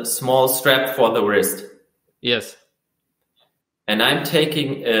has a small strap for the wrist. Yes. And I'm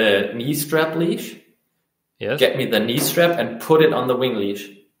taking a knee strap leash. Yes. Get me the knee strap and put it on the wing leash.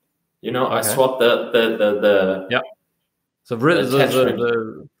 You know, I swap the So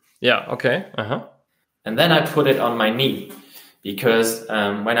okay. And then I put it on my knee because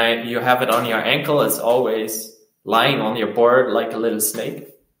when you have it on your ankle, it's always lying on your board like a little snake.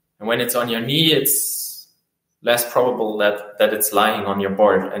 And when it's on your knee, it's less probable that it's lying on your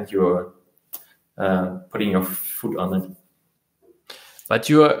board and you're putting your foot on it. But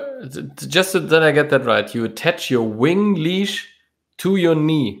just so that I get that right, you attach your wing leash to your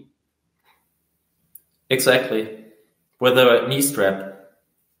knee. Exactly. With a knee strap.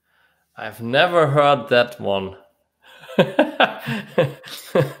 I've never heard that one.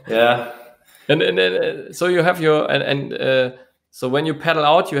 Yeah. So you have your so when you paddle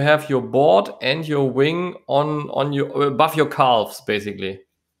out, you have your board and your wing on your above your calves, basically.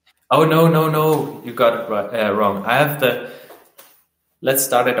 Oh no! You got it wrong. I have the. Let's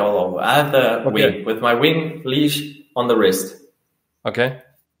start it all over. I have the wing with my wing leash on the wrist. Okay.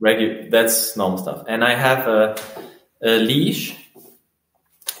 That's normal stuff. And I have a leash,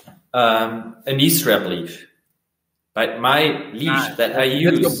 a knee strap leash. But my leash that I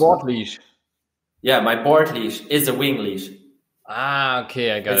use. That's your board leash. Yeah, my board leash is a wing leash.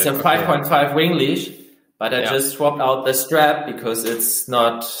 Okay, I got it. It's a 5.5 wing leash, but I just swapped out the strap because it's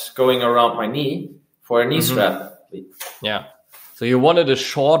not going around my knee for a knee strap. Yeah. So you wanted a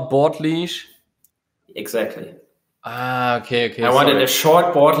short board leash? Exactly. Okay. I wanted a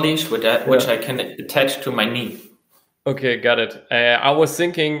short board leash which I can attach to my knee. Okay, got it. I was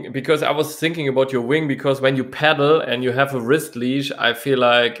thinking about your wing, because when you paddle and you have a wrist leash, I feel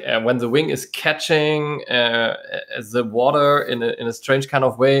like when the wing is catching the water in a strange kind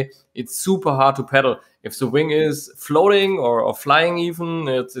of way, it's super hard to paddle. If the wing is floating or flying even,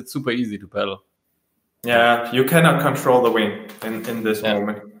 it's super easy to paddle. Yeah, you cannot control the wing in this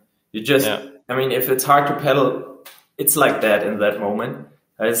moment. You just, I mean, if it's hard to pedal, it's like that in that moment.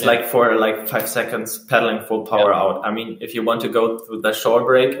 It's like for 5 seconds paddling full power out. I mean, if you want to go through the shore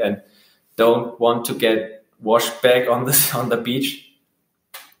break and don't want to get washed back on the beach,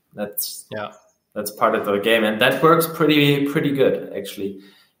 that's part of the game, and that works pretty good actually.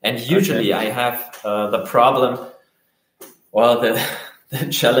 And usually I have the problem, the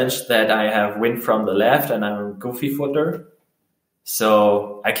challenge that I have wind from the left and I'm a goofy footer.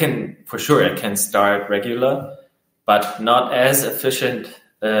 So I can start regular, but not as efficient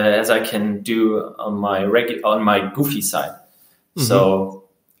as I can do on my goofy side. Mm-hmm. So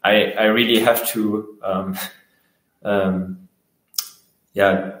I really have to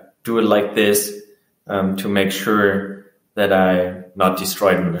do it like this to make sure that I'm not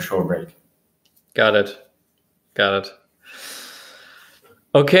destroyed in the shore break. Got it.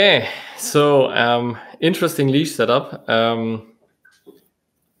 Okay, so interesting leash setup.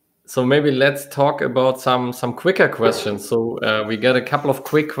 So maybe let's talk about some quicker questions. So we get a couple of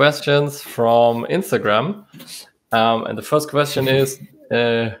quick questions from Instagram, and the first question is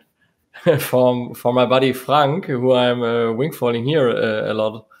from my buddy Frank, who I'm wingfoiling here a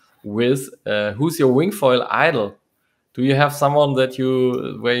lot with. Who's your wingfoil idol? Do you have someone that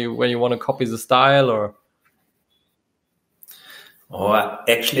where you want to copy the style or? Oh,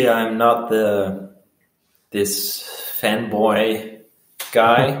 actually, I'm not this fanboy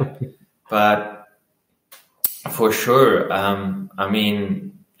guy, but for sure, I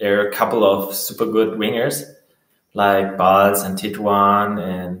mean, there are a couple of super good wingers like Balz and Taudien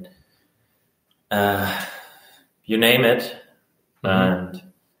and you name it. Mm-hmm.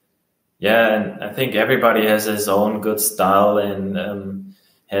 And I think everybody has his own good style and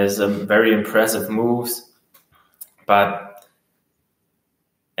has very impressive moves, but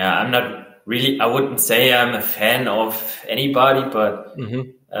I wouldn't say I'm a fan of anybody, but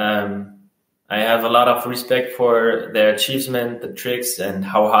I have a lot of respect for their achievement, the tricks, and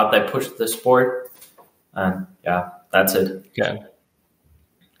how hard they push the sport. And that's it. Okay.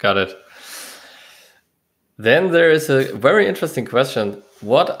 Got it. Then there is a very interesting question.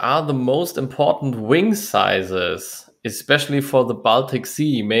 What are the most important wing sizes, especially for the Baltic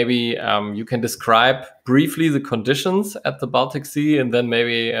Sea? Maybe you can describe briefly the conditions at the Baltic Sea, and then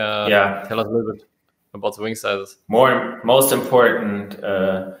maybe tell us a little bit about the wing sizes. Most important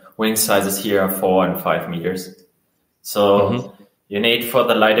wing sizes here are 4 and 5 meters. So you need for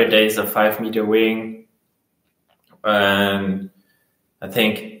the lighter days a 5-meter wing, and I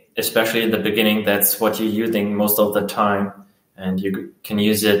think especially in the beginning that's what you're using most of the time, and you can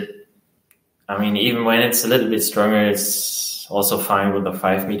use it. I mean, even when it's a little bit stronger, it's also fine with a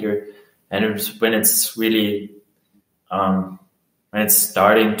 5-meter. And when it's really, when it's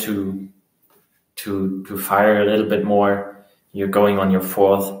starting to fire a little bit more, you're going on your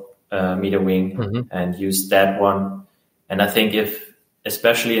 4th meter wing and use that one. And I think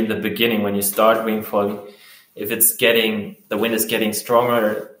especially in the beginning, when you start wingfoiling, if the wind is getting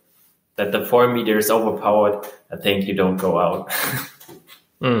stronger, that the 4 meter is overpowered, I think you don't go out.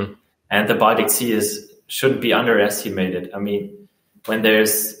 And the Baltic Sea shouldn't be underestimated. I mean, when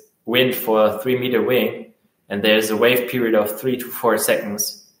there's wind for a 3-meter wing and there's a wave period of 3 to 4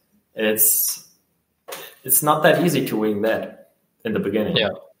 seconds, it's not that easy to wing that in the beginning.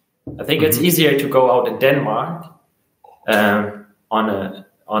 Yeah. I think it's easier to go out in Denmark on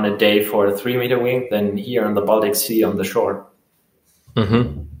a day for a 3-meter wing than here on the Baltic Sea on the shore.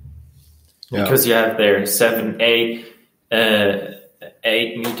 Because you have there 7, 8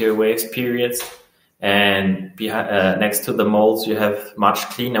 8-meter waves periods, and next to the molds you have much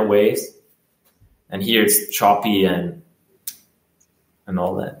cleaner waves, and here it's choppy and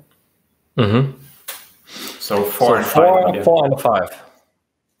all that. Mm-hmm. So 4 and 5. 4 and 5.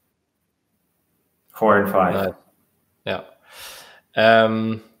 4 and 5. Yeah.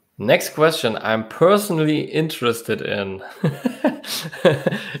 Next question I'm personally interested in.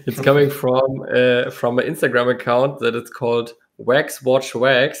 It's coming from an Instagram account that it's called Wax Watch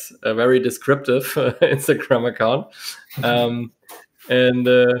Wax, a very descriptive Instagram account.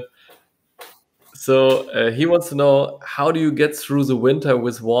 So he wants to know, how do you get through the winter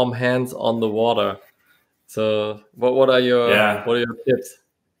with warm hands on the water? So what are your tips?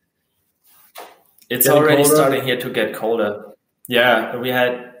 It's already starting here to get colder. Yeah,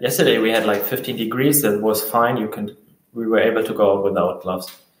 yesterday we had like 15 degrees. That was fine. We were able to go out without gloves.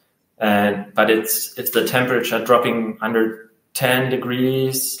 But it's the temperature dropping under 10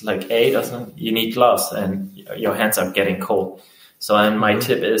 degrees, like 8 or something. You need gloves, and your hands are getting cold. So, and my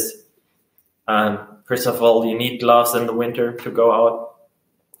tip is, first of all, you need gloves in the winter to go out.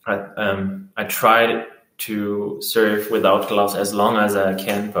 I tried to surf without gloves as long as I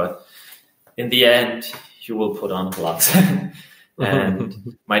can, but in the end, you will put on gloves.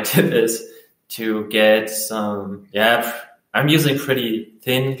 And my tip is to get some, I'm using pretty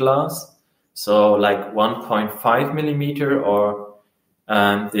thin gloves. So like 1.5 millimeter or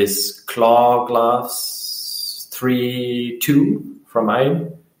this claw gloves 3-2 from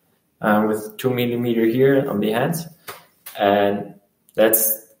mine with 2 millimeter here on the hands. And I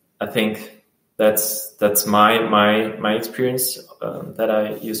think that's my experience that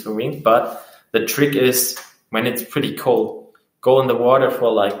I use for wing. But the trick is, when it's pretty cold, go in the water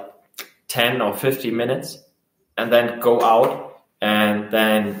for like 10 or 15 minutes and then go out and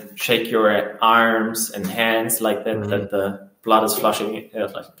then shake your arms and hands like that, that the blood is flushing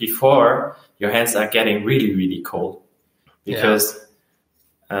like before your hands are getting really, really cold. Because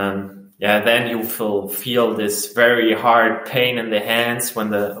then you will feel this very hard pain in the hands when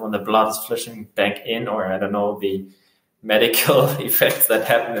the blood is flushing back in, or I don't know the medical effects that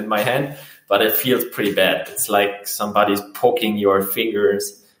happen in my hand. But it feels pretty bad. It's like somebody's poking your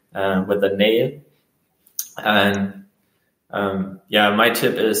fingers with a nail. And my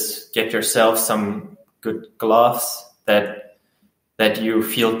tip is, get yourself some good gloves that you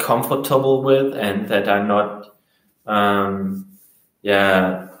feel comfortable with and that are not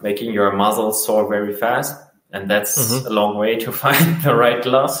making your muscles sore very fast. And that's a long way to find the right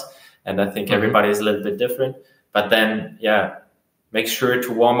gloves. And I think everybody is a little bit different. But then, make sure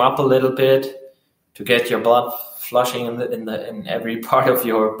to warm up a little bit to get your blood flushing in every part of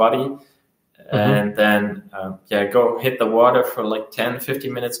your body. And then, go hit the water for like 10,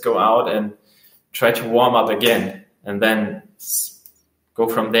 15 minutes, go out and try to warm up again. And then go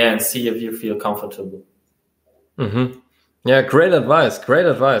from there and see if you feel comfortable. Yeah, great advice.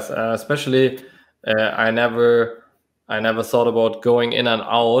 Especially, I never thought about going in and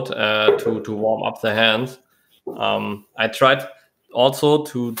out to warm up the hands. I tried also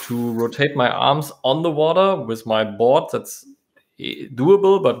to rotate my arms on the water with my board. That's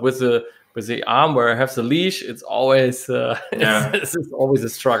doable, but with the arm where I have the leash, it's always it's always a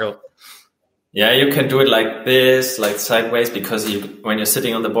struggle. Yeah, you can do it like this, like sideways, because when you're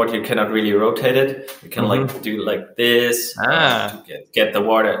sitting on the board, you cannot really rotate it. You can like do like this to get the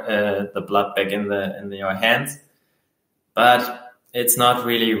water, the blood back in your hands. But it's not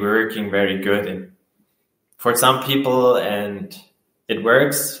really working very good for some people, and it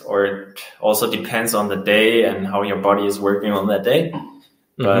works, or it also depends on the day and how your body is working on that day.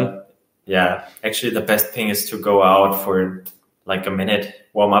 But actually the best thing is to go out for like a minute,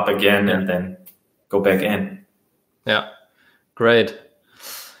 warm up again, and then go back in. Yeah, great.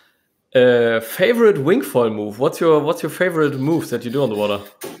 Favorite wingfoil move? What's your favorite move that you do on the water?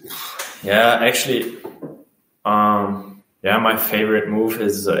 Yeah, actually, my favorite move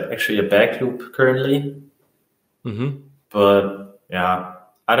is actually a back loop currently. But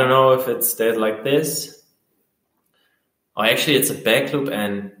I don't know if it stays like this. Or actually, it's a back loop,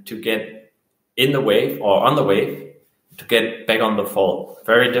 and to get in the wave or on the wave, to get back on the foil.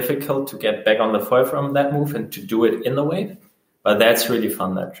 Very difficult to get back on the foil from that move and to do it in the wave. But that's really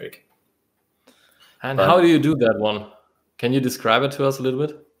fun, that trick. And how do you do that one? Can you describe it to us a little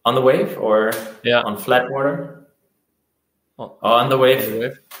bit? On the wave or on flat water? On the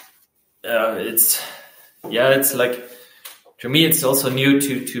wave. It's like, to me, it's also new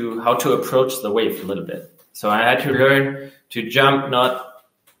to how to approach the wave a little bit. So I had to learn to jump not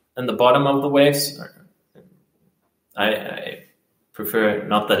in the bottom of the waves. I prefer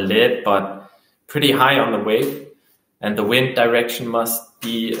not the lid, but pretty high on the wave. and the wind direction must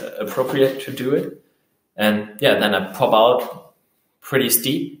be appropriate to do it. And yeah, then I pop out pretty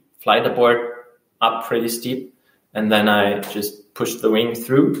steep, fly the board up pretty steep, and then I just push the wing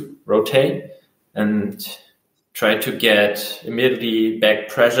through, rotate, and try to get immediately back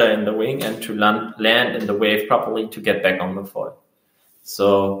pressure in the wing and to land in the wave properly to get back on the foil.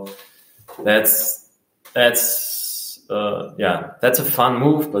 So that's a fun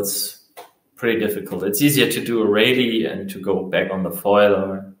move, but it's pretty difficult. It's easier to do a rally and to go back on the foil.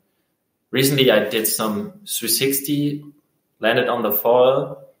 Or recently I did some 360, landed on the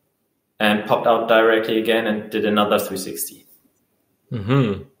foil and popped out directly again and did another 360.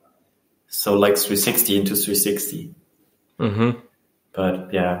 Mm-hmm. So like 360 into 360. Mm-hmm.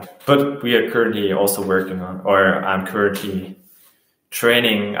 But we are currently also working on, or I'm currently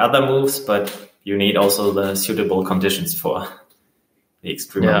training other moves, but you need also the suitable conditions for the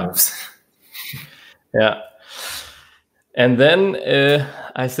extreme moves. Yeah. And then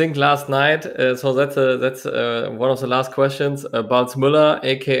I think last night, so that's one of the last questions. Balz Müller,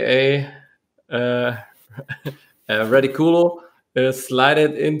 aka Radiculo,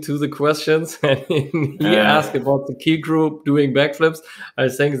 slided into the questions, and he asked about the key group doing backflips. I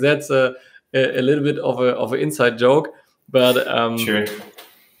think that's a little bit of an inside joke, but sure.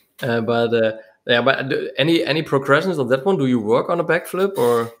 But any progressions on that one? Do you work on a backflip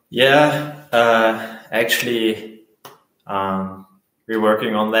or? Yeah, actually, we're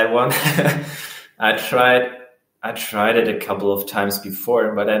working on that one. I tried it a couple of times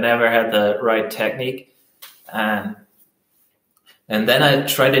before, but I never had the right technique. And then I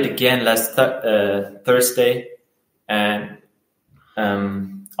tried it again last Thursday, and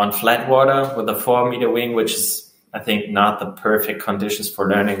on flat water with a 4-meter wing, which is, I think, not the perfect conditions for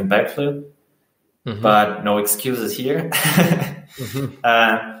learning a backflip. Mm-hmm. But no excuses here. Mm-hmm.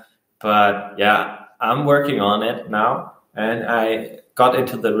 But yeah, I'm working on it now, and I got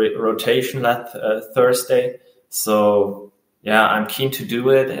into the rotation last Thursday. So yeah, I'm keen to do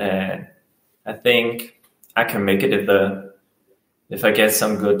it, and I think I can make it if I get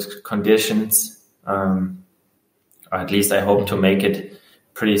some good conditions. Or at least I hope to make it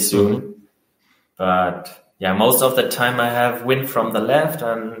pretty soon. Mm-hmm. But yeah, most of the time I have wind from the left,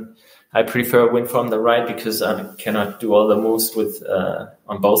 and I prefer wind from the right because I cannot do all the moves with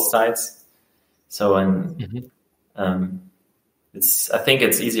on both sides. So I think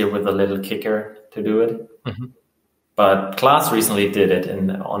it's easier with a little kicker to do it. Mm-hmm. But Klaas recently did it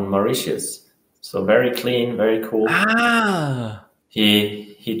on Mauritius, so very clean, very cool.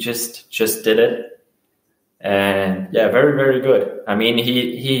 He just did it, and yeah, very, very good. I mean,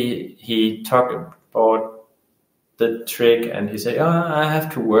 he talked about the trick, and he said, I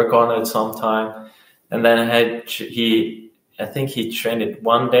have to work on it sometime. And then I think he trained it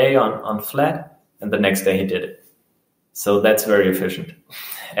one day on flat, and the next day he did it. So that's very efficient,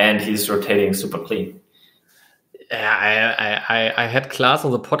 and he's rotating super clean. Yeah, I had Klaas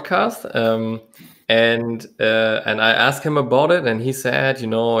on the podcast, and I asked him about it, and he said,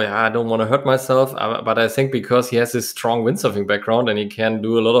 I don't want to hurt myself, but I think because he has this strong windsurfing background and he can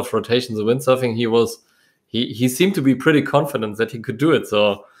do a lot of rotations of windsurfing, he seemed to be pretty confident that he could do it.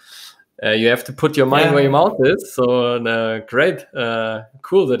 So you have to put your mind where your mouth is. So great,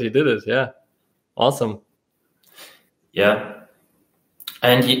 cool that he did it. Yeah, awesome. Yeah.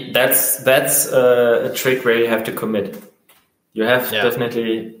 And that's a trick where you have to commit. You have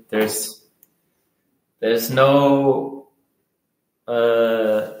definitely, there's no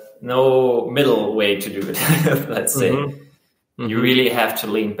middle way to do it. Let's say you really have to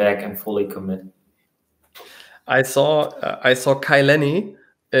lean back and fully commit. I saw Kai Lenny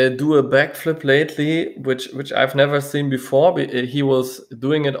do a backflip lately, which I've never seen before. He was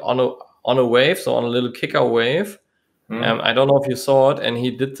doing it on a wave, so on a little kicker wave. I don't know if you saw it, and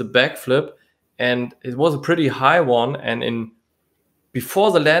he did the backflip, and it was a pretty high one. And before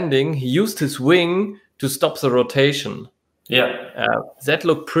the landing, he used his wing to stop the rotation. Yeah, that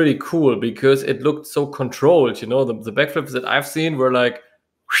looked pretty cool because it looked so controlled. The backflips that I've seen were like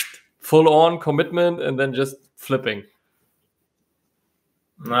full on commitment and then just flipping.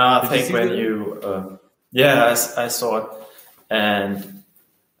 No, I think when you, I saw it, and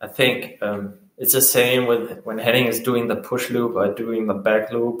I think. It's the same with when Henning is doing the push loop or doing the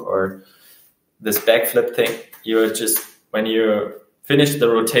back loop or this backflip thing. You're just, when you finish the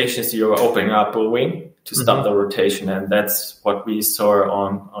rotations, you're opening up a wing to stop the rotation. And that's what we saw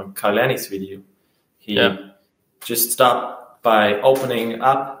on Kailani's video. He just stopped by opening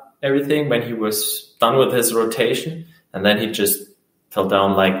up everything when he was done with his rotation. And then he just fell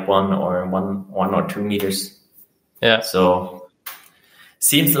down like one or 2 meters. Yeah. So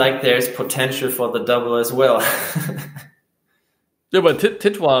seems like there's potential for the double as well. Yeah, but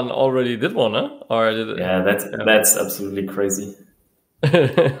Titwan already did one, huh? Or did it? Yeah, that's absolutely crazy.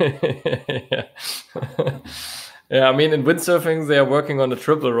 Yeah. Yeah, I mean, in windsurfing, they are working on a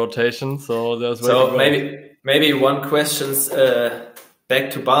triple rotation, so there's way to go. maybe one question's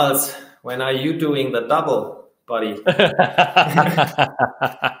back to Bals. When are you doing the double, buddy?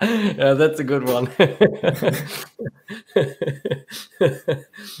 Yeah, that's a good one.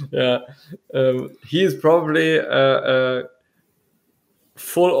 Yeah, he is probably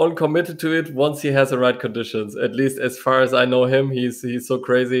full on committed to it once he has the right conditions. At least as far as I know him, he's so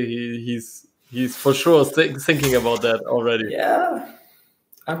crazy. He's for sure thinking about that already. Yeah,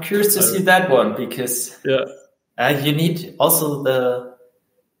 I'm curious to see that one because you need also the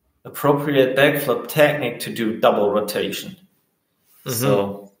appropriate backflip technique to do double rotation. Mm-hmm.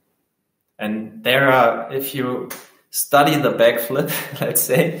 So, and if you study the backflip, let's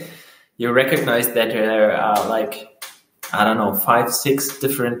say, you recognize that there are like, I don't know, 5-6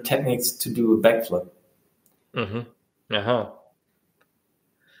 different techniques to do a backflip. Mm-hmm.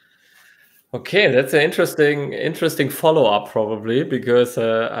 Okay, that's an interesting follow-up probably, because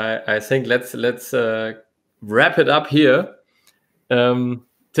I think let's wrap it up here.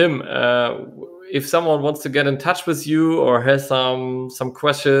 Tim, if someone wants to get in touch with you or has some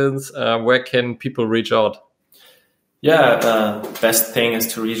questions, where can people reach out? Yeah, best thing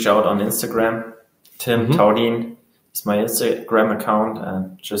is to reach out on Instagram. Tim Taudien is my Instagram account,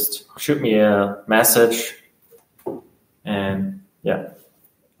 and just shoot me a message, and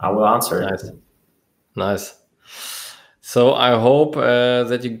I will answer it. Nice. So I hope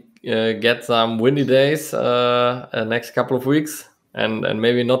that you get some windy days next couple of weeks, and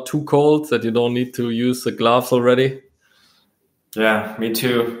maybe not too cold, that you don't need to use the gloves already. Yeah, me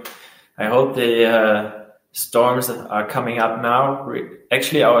too. I hope the storms are coming up now.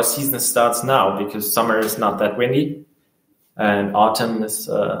 Actually, our season starts now because summer is not that windy, and autumn is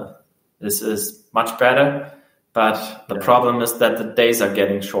much better. But the problem is that the days are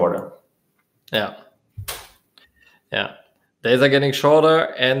getting shorter. Yeah. Days are getting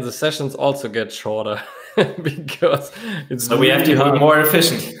shorter, and the sessions also get shorter because it's so we have to be more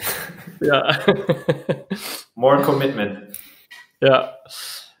efficient. Yeah. More commitment. Yeah.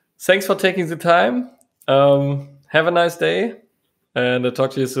 Thanks for taking the time. Have a nice day, and I'll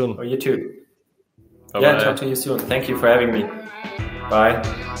talk to you soon. Oh, you too. Bye-bye. Yeah, talk to you soon. Thank you for having me. Bye.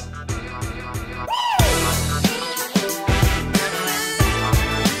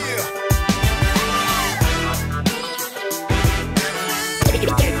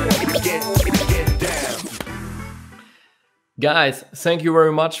 Guys, thank you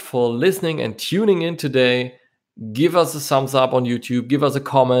very much for listening and tuning in today. Give us a thumbs up on YouTube, give us a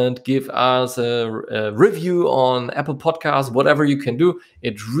comment, give us a review on Apple Podcasts, whatever you can do.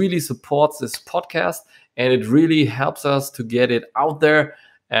 It really supports this podcast, and it really helps us to get it out there.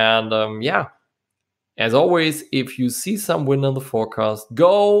 And as always, if you see some wind on the forecast,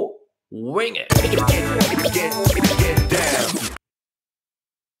 go wing it.